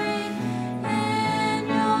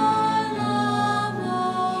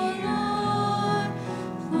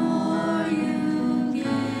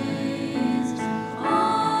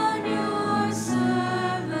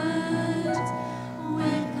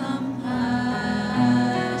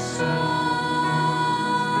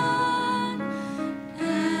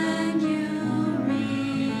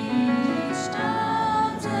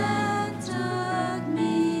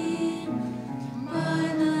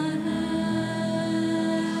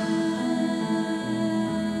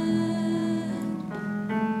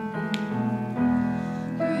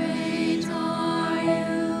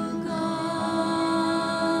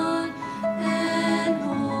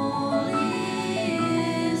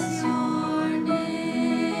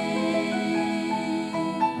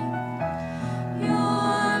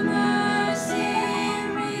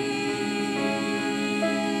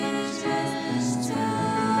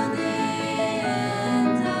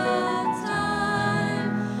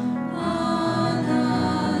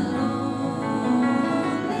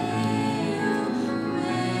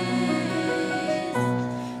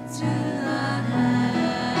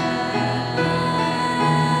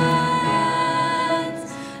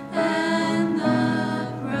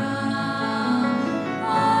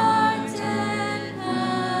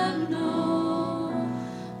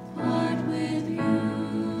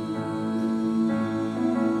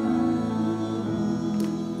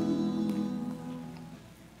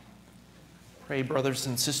Pray, brothers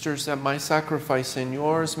and sisters, that my sacrifice and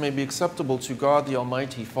yours may be acceptable to God, the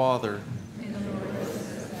Almighty Father.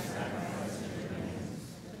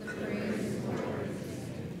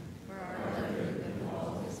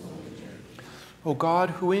 O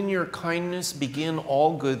God, who in your kindness begin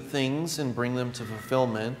all good things and bring them to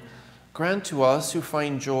fulfillment, grant to us who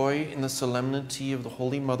find joy in the solemnity of the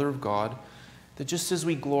Holy Mother of God, that just as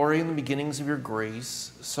we glory in the beginnings of your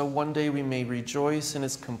grace, so one day we may rejoice in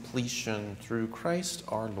its completion through Christ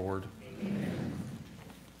our Lord. Amen.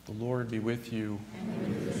 The Lord be with you.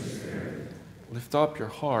 And with your spirit. Lift up your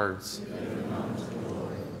hearts. Lift them up to the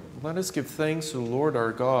Lord. Let us give thanks to the Lord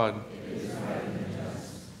our God.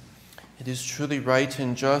 It is truly right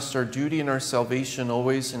and just, our duty and our salvation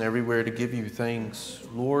always and everywhere to give you thanks,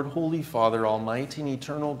 Lord, Holy Father, Almighty and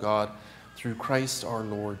eternal God, through Christ our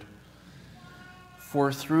Lord.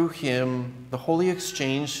 For through him, the holy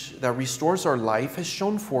exchange that restores our life has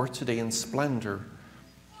shone forth today in splendor.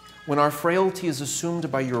 When our frailty is assumed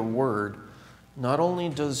by your word, not only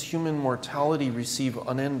does human mortality receive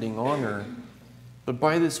unending honor, but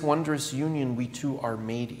by this wondrous union we too are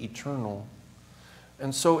made eternal.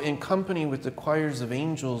 And so in company with the choirs of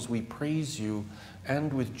angels we praise you,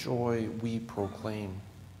 and with joy we proclaim.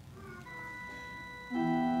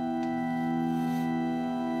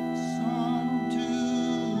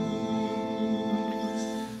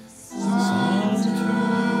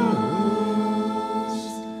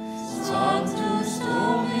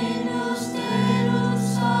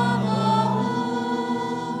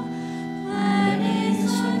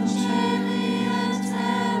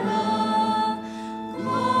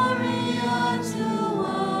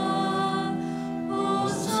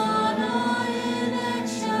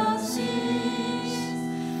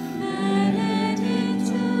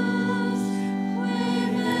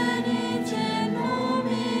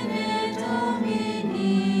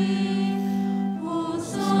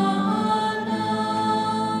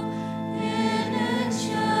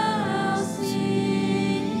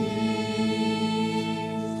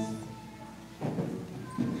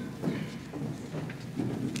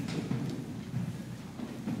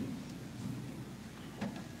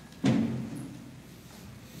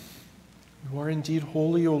 You are indeed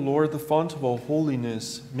holy, O Lord, the font of all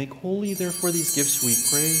holiness. Make holy, therefore, these gifts, we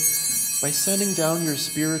pray, by sending down your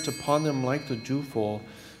Spirit upon them like the dewfall,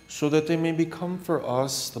 so that they may become for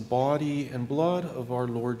us the body and blood of our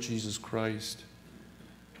Lord Jesus Christ.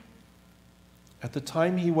 At the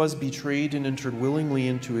time he was betrayed and entered willingly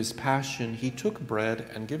into his passion, he took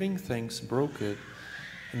bread and, giving thanks, broke it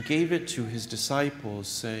and gave it to his disciples,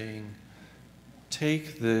 saying,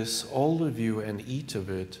 "Take this, all of you, and eat of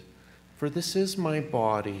it, for this is my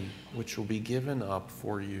body, which will be given up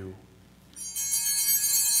for you."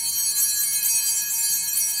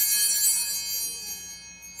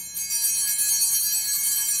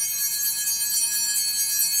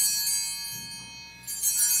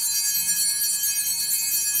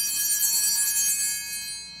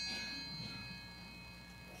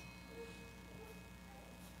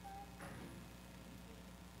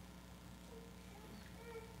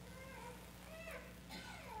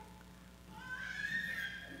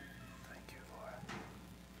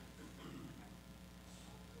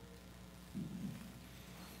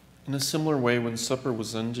 In a similar way, when supper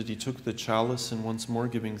was ended, he took the chalice, and once more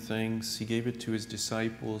giving thanks, he gave it to his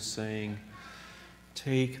disciples, saying,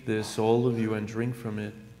 "Take this, all of you, and drink from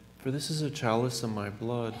it, for this is a chalice of my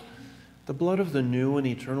blood, the blood of the new and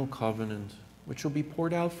eternal covenant, which will be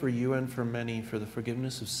poured out for you and for many for the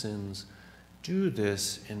forgiveness of sins. Do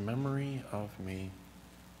this in memory of me."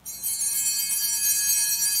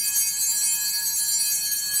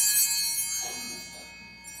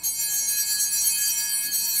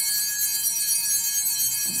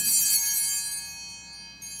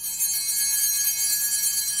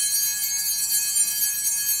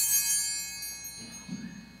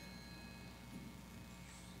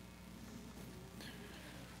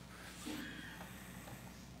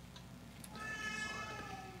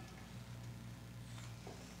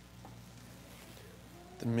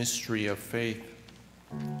 The mystery of faith.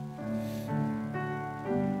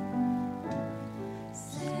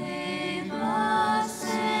 Save us,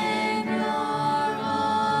 Savior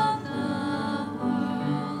of the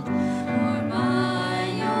world, for by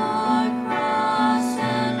your cross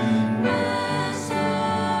and resurrection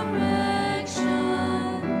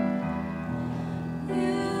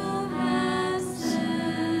you have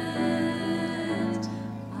set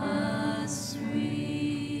us free.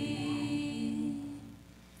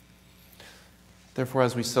 Therefore,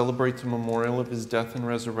 as we celebrate the memorial of his death and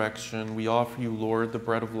resurrection, we offer you, Lord, the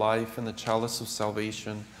bread of life and the chalice of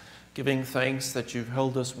salvation, giving thanks that you've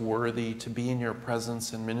held us worthy to be in your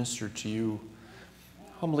presence and minister to you.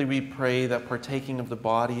 Humbly we pray that partaking of the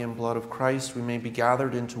body and blood of Christ, we may be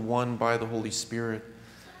gathered into one by the Holy Spirit.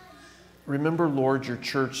 Remember, Lord, your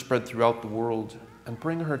church spread throughout the world, and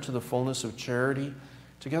bring her to the fullness of charity,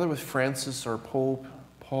 together with Francis, our Pope,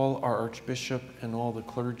 Paul, our Archbishop, and all the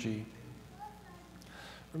clergy.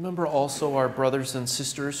 Remember also our brothers and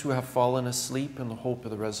sisters who have fallen asleep in the hope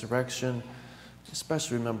of the resurrection.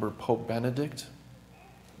 Especially remember Pope Benedict.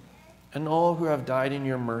 And all who have died in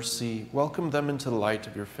your mercy, welcome them into the light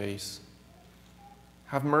of your face.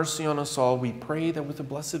 Have mercy on us all, we pray, that with the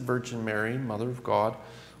Blessed Virgin Mary, Mother of God,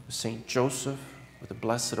 with Saint Joseph, with the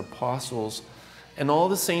blessed apostles, and all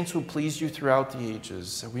the saints who please you throughout the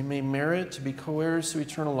ages, that we may merit to be co-heirs to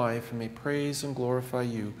eternal life and may praise and glorify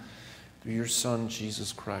you through your Son,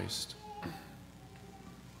 Jesus Christ.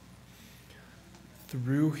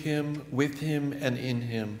 Through him, with him, and in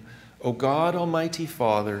him, O God, Almighty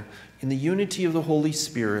Father, in the unity of the Holy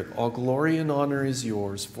Spirit, all glory and honor is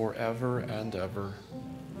yours forever and ever.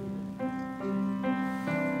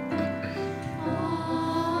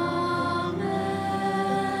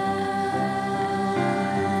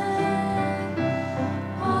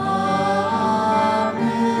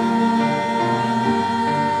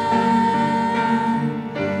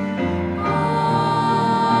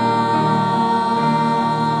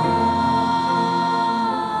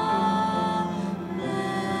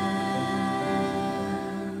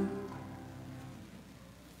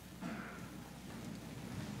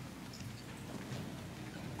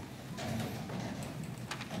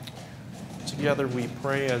 Together we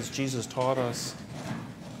pray as Jesus taught us,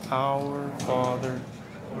 Our Father,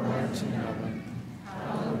 who art in heaven,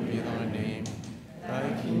 hallowed be thy name.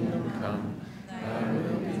 Thy kingdom come, thy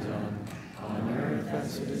will be done, on earth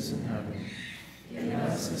as it is in heaven. Give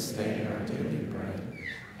us this day our daily bread,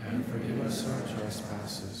 and forgive us our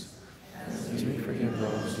trespasses, as we forgive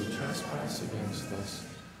those who trespass against us.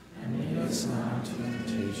 And lead us not into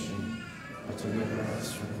temptation, but deliver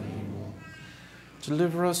us from evil.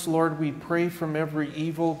 Deliver us, Lord, we pray, from every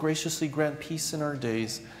evil. Graciously grant peace in our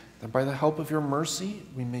days, that by the help of your mercy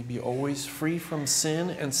we may be always free from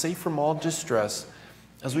sin and safe from all distress,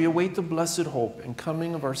 as we await the blessed hope and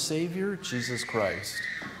coming of our Savior, Jesus Christ.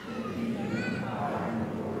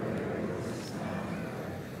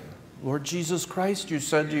 Lord Jesus Christ, you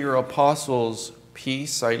said to your apostles,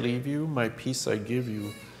 Peace I leave you, my peace I give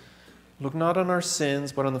you. Look not on our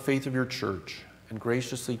sins, but on the faith of your church, and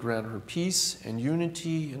graciously grant her peace and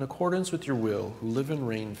unity in accordance with your will, who live and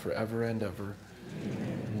reign forever and ever.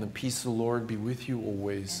 Amen. And the peace of the Lord be with you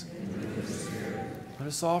always. Let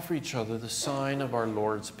us offer each other the sign of our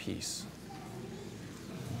Lord's peace.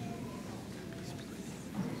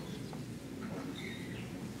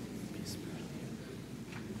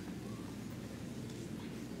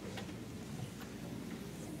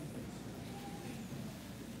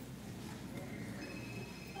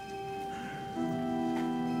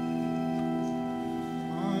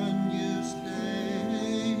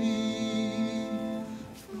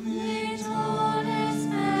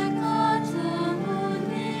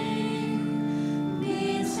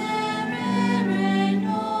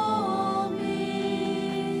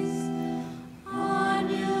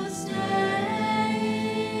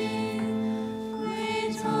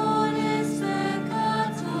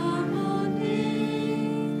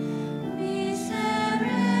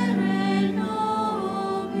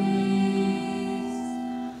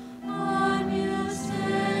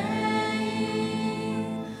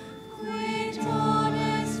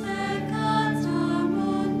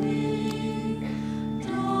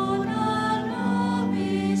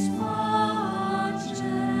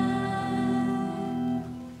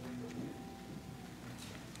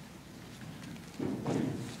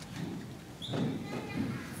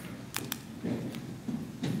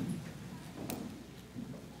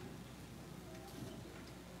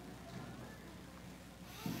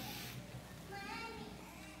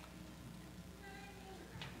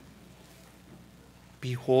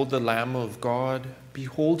 Behold the Lamb of God.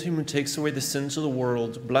 Behold him who takes away the sins of the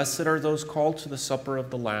world. Blessed are those called to the supper of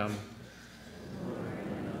the Lamb.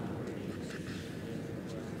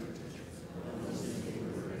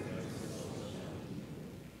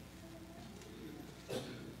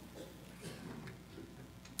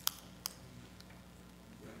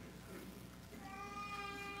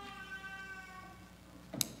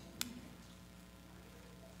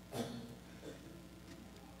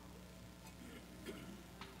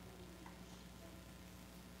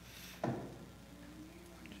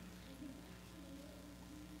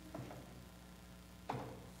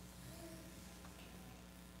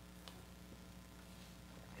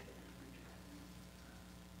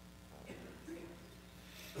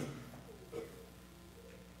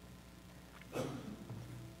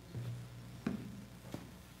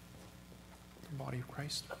 body of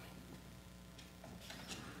Christ.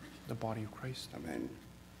 The body of Christ. Amen.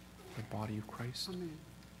 The body of Christ. Amen.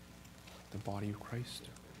 The body of Christ.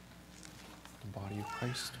 The body of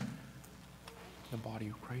Christ. The body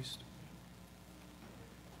of Christ.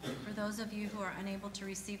 For those of you who are unable to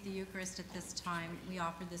receive the Eucharist at this time, we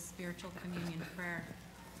offer this spiritual communion prayer.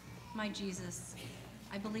 My Jesus,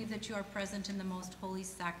 I believe that you are present in the most holy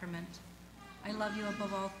sacrament. I love you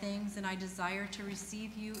above all things, and I desire to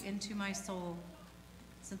receive you into my soul.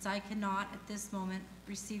 Since I cannot at this moment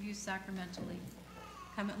receive you sacramentally,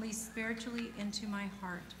 come at least spiritually into my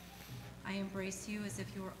heart. I embrace you as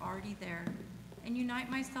if you were already there, and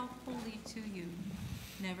unite myself wholly to you.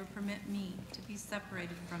 Never permit me to be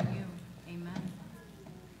separated from you. Amen.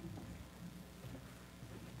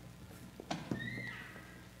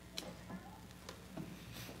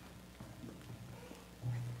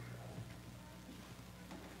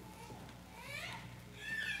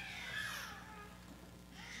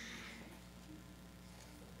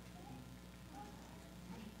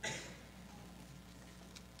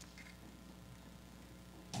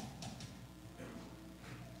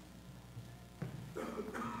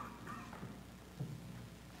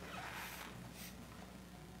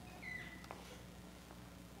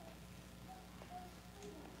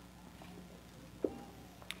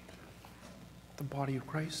 The body of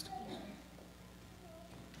Christ.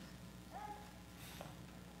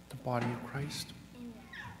 The body of Christ.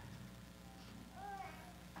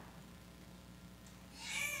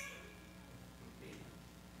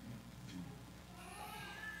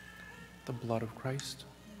 The blood of Christ.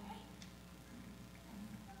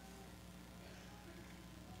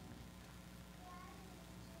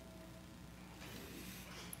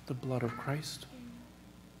 The blood of Christ.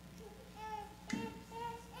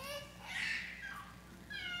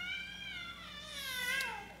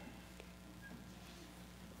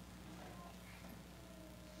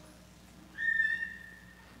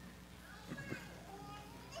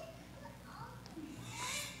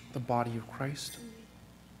 The body of Christ.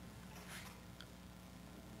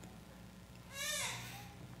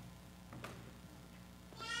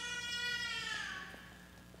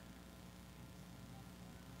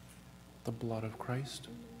 The blood of Christ.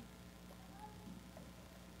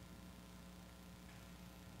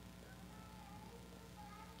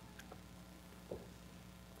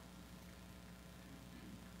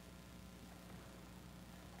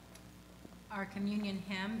 Our communion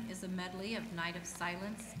hymn is a medley of Night of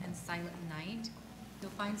Silence and Silent Night.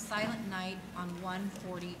 You'll find Silent Night on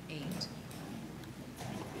 148.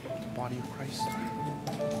 The body of Christ.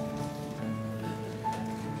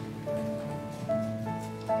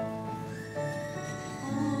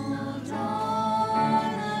 Hold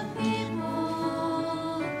on the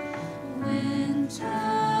people, winter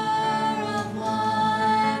of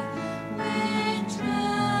life, we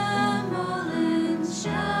tremble in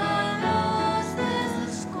shadows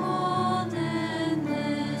this cold and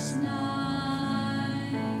this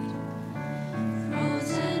night.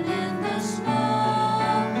 Frozen in the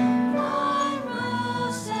snow, my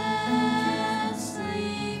rose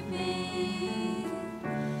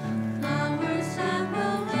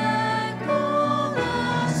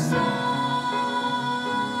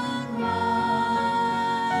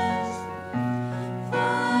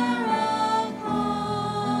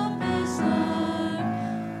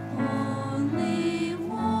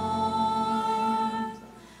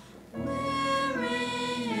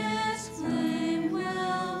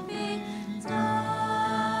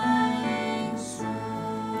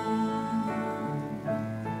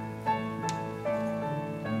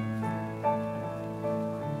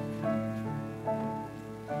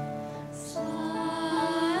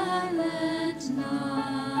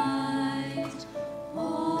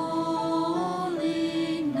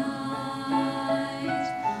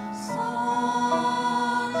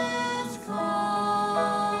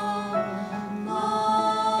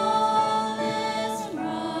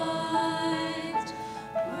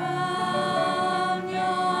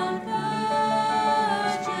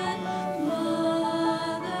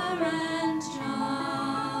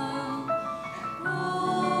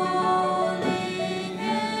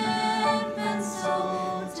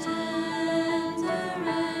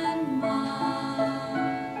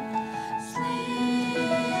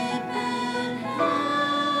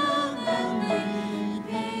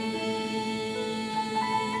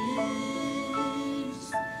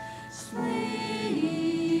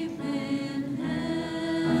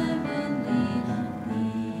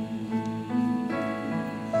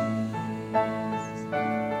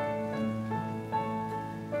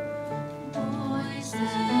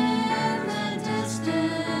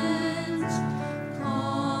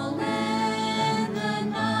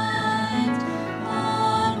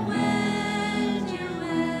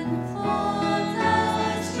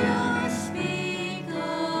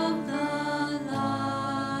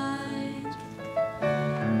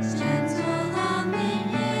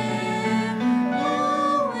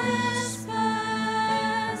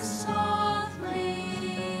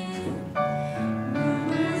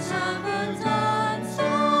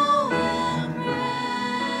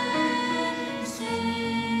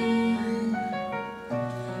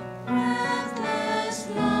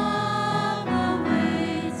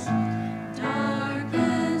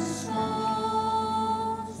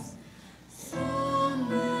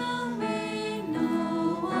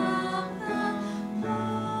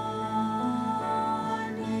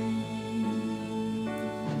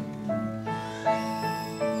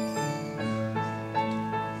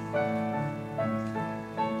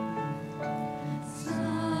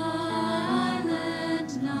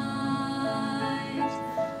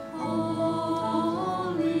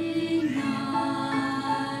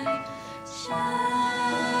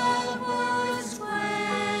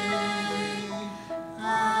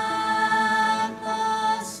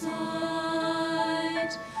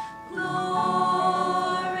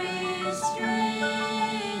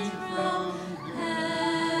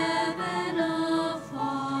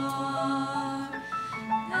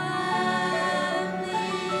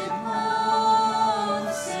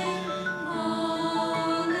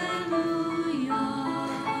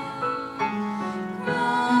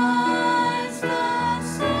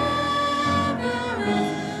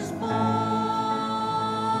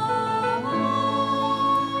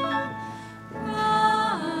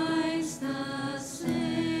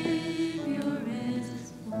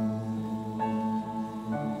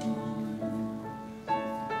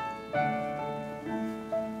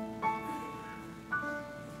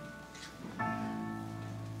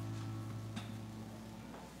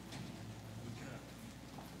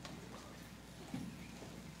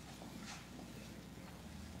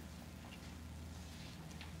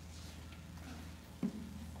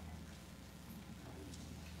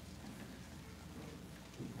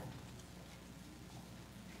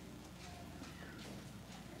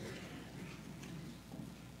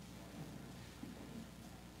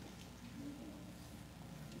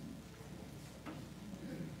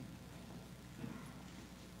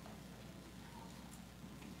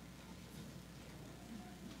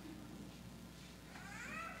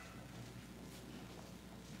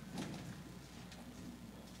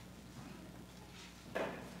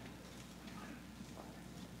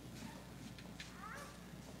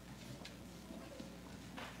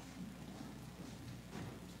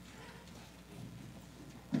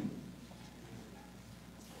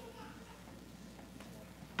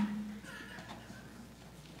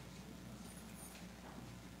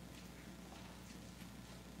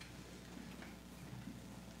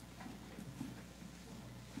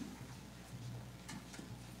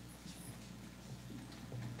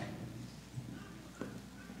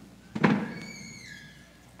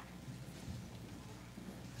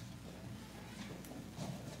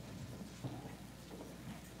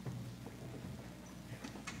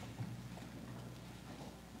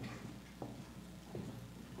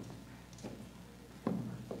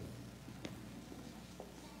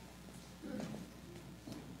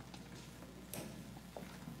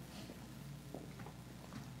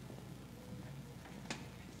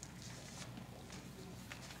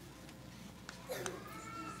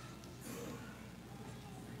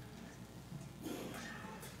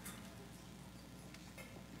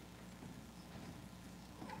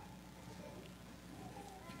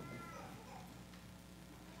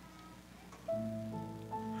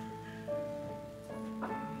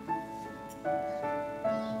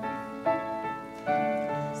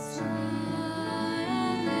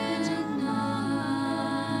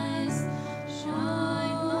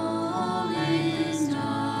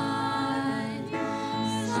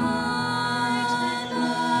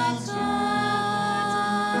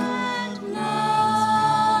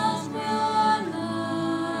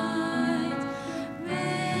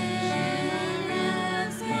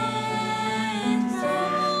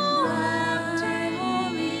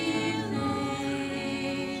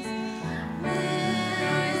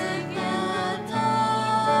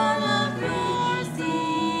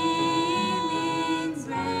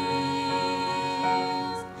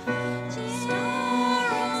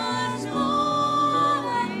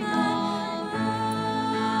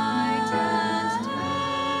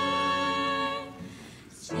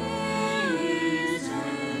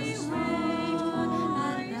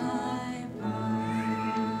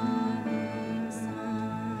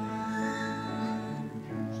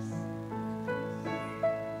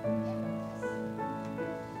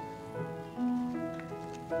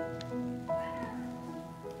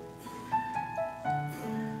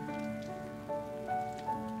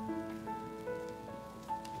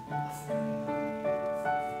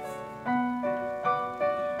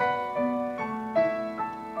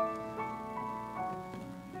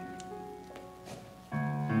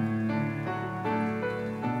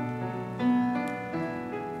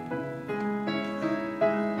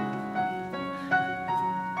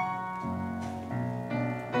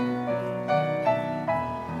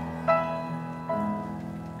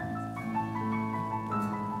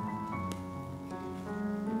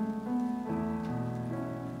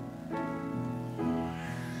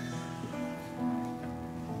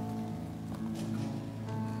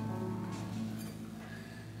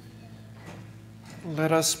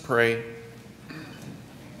Let us pray.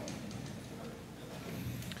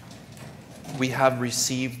 We have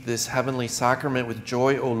received this heavenly sacrament with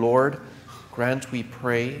joy, O Lord. Grant, we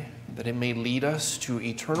pray, that it may lead us to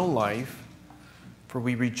eternal life, for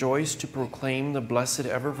we rejoice to proclaim the Blessed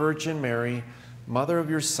Ever Virgin Mary, Mother of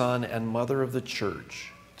your Son and Mother of the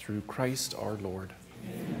Church, through Christ our Lord.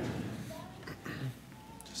 Amen.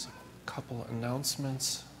 Just a couple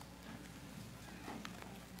announcements.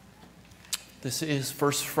 This is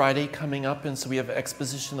First Friday coming up, and so we have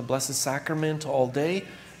exposition of the Blessed Sacrament all day.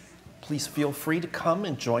 Please feel free to come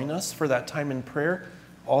and join us for that time in prayer.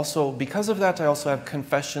 Also, because of that, I also have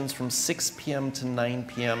confessions from 6 p.m. to 9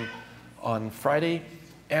 p.m. on Friday.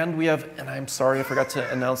 And we have, and I'm sorry, I forgot to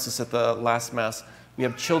announce this at the last Mass, we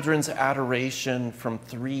have children's adoration from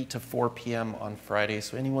 3 to 4 p.m. on Friday.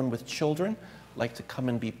 So anyone with children, like to come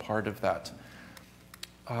and be part of that.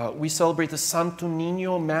 We celebrate the Santo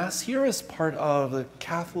Niño Mass here as part of the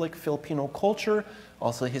Catholic Filipino culture.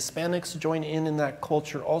 Also, Hispanics join in that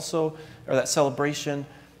culture also, or that celebration.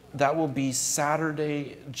 That will be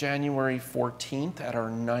Saturday, January 14th at our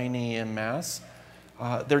 9 a.m. Mass.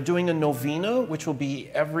 They're doing a novena, which will be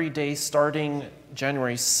every day starting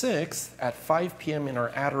January 6th at 5 p.m. in our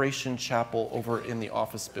Adoration Chapel over in the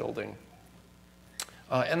office building.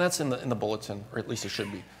 And that's in the bulletin, or at least it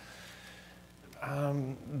should be.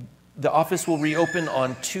 The office will reopen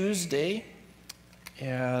on Tuesday.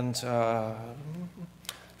 And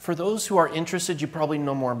for those who are interested, you probably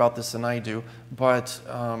know more about this than I do, but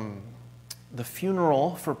the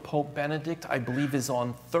funeral for Pope Benedict, I believe, is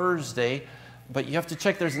on Thursday, but you have to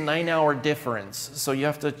check, there's a 9-hour difference, so you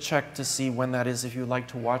have to check to see when that is if you'd like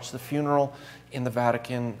to watch the funeral in the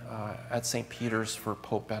Vatican at St. Peter's for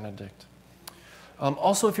Pope Benedict.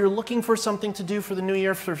 Also, if you're looking for something to do for the new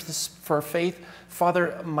year for faith,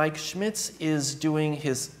 Father Mike Schmitz is doing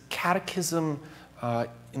his catechism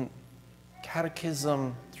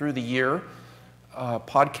through the year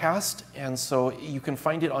podcast, and so you can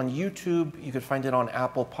find it on YouTube, you can find it on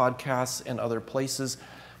Apple Podcasts and other places.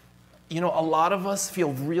 You know, a lot of us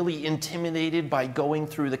feel really intimidated by going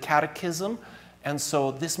through the catechism, and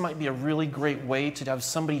so this might be a really great way to have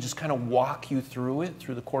somebody just kind of walk you through it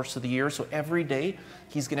through the course of the year. So every day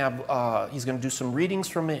he's going to do some readings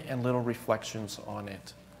from it and little reflections on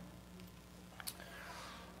it.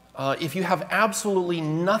 If you have absolutely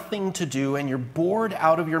nothing to do and you're bored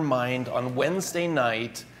out of your mind on Wednesday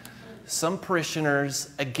night, some parishioners,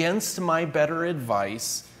 against my better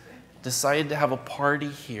advice, decided to have a party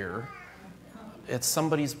here. It's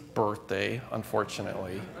somebody's birthday,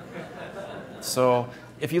 unfortunately. So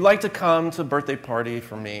if you'd like to come to a birthday party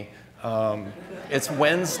for me, it's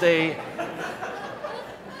Wednesday.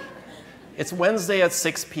 It's Wednesday at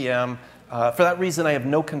 6 p.m. For that reason, I have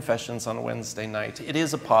no confessions on Wednesday night. It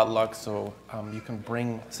is a potluck, so you can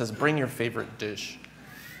bring, it says bring your favorite dish.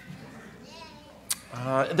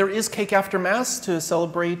 There is cake after Mass to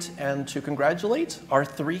celebrate and to congratulate our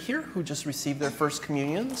 3 here who just received their first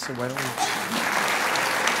communion. So why don't we...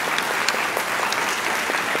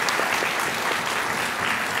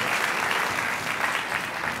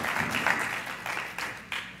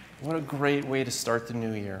 What a great way to start the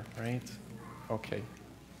new year, right? Okay.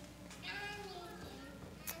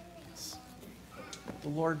 Yes. The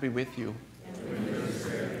Lord be with you.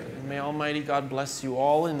 And may Almighty God bless you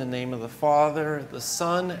all in the name of the Father, the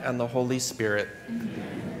Son, and the Holy Spirit.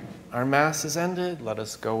 Amen. Our Mass is ended. Let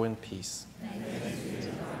us go in peace.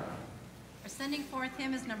 Our sending forth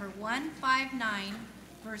hymn is number 159,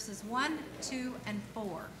 verses 1, 2, and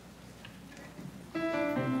 4.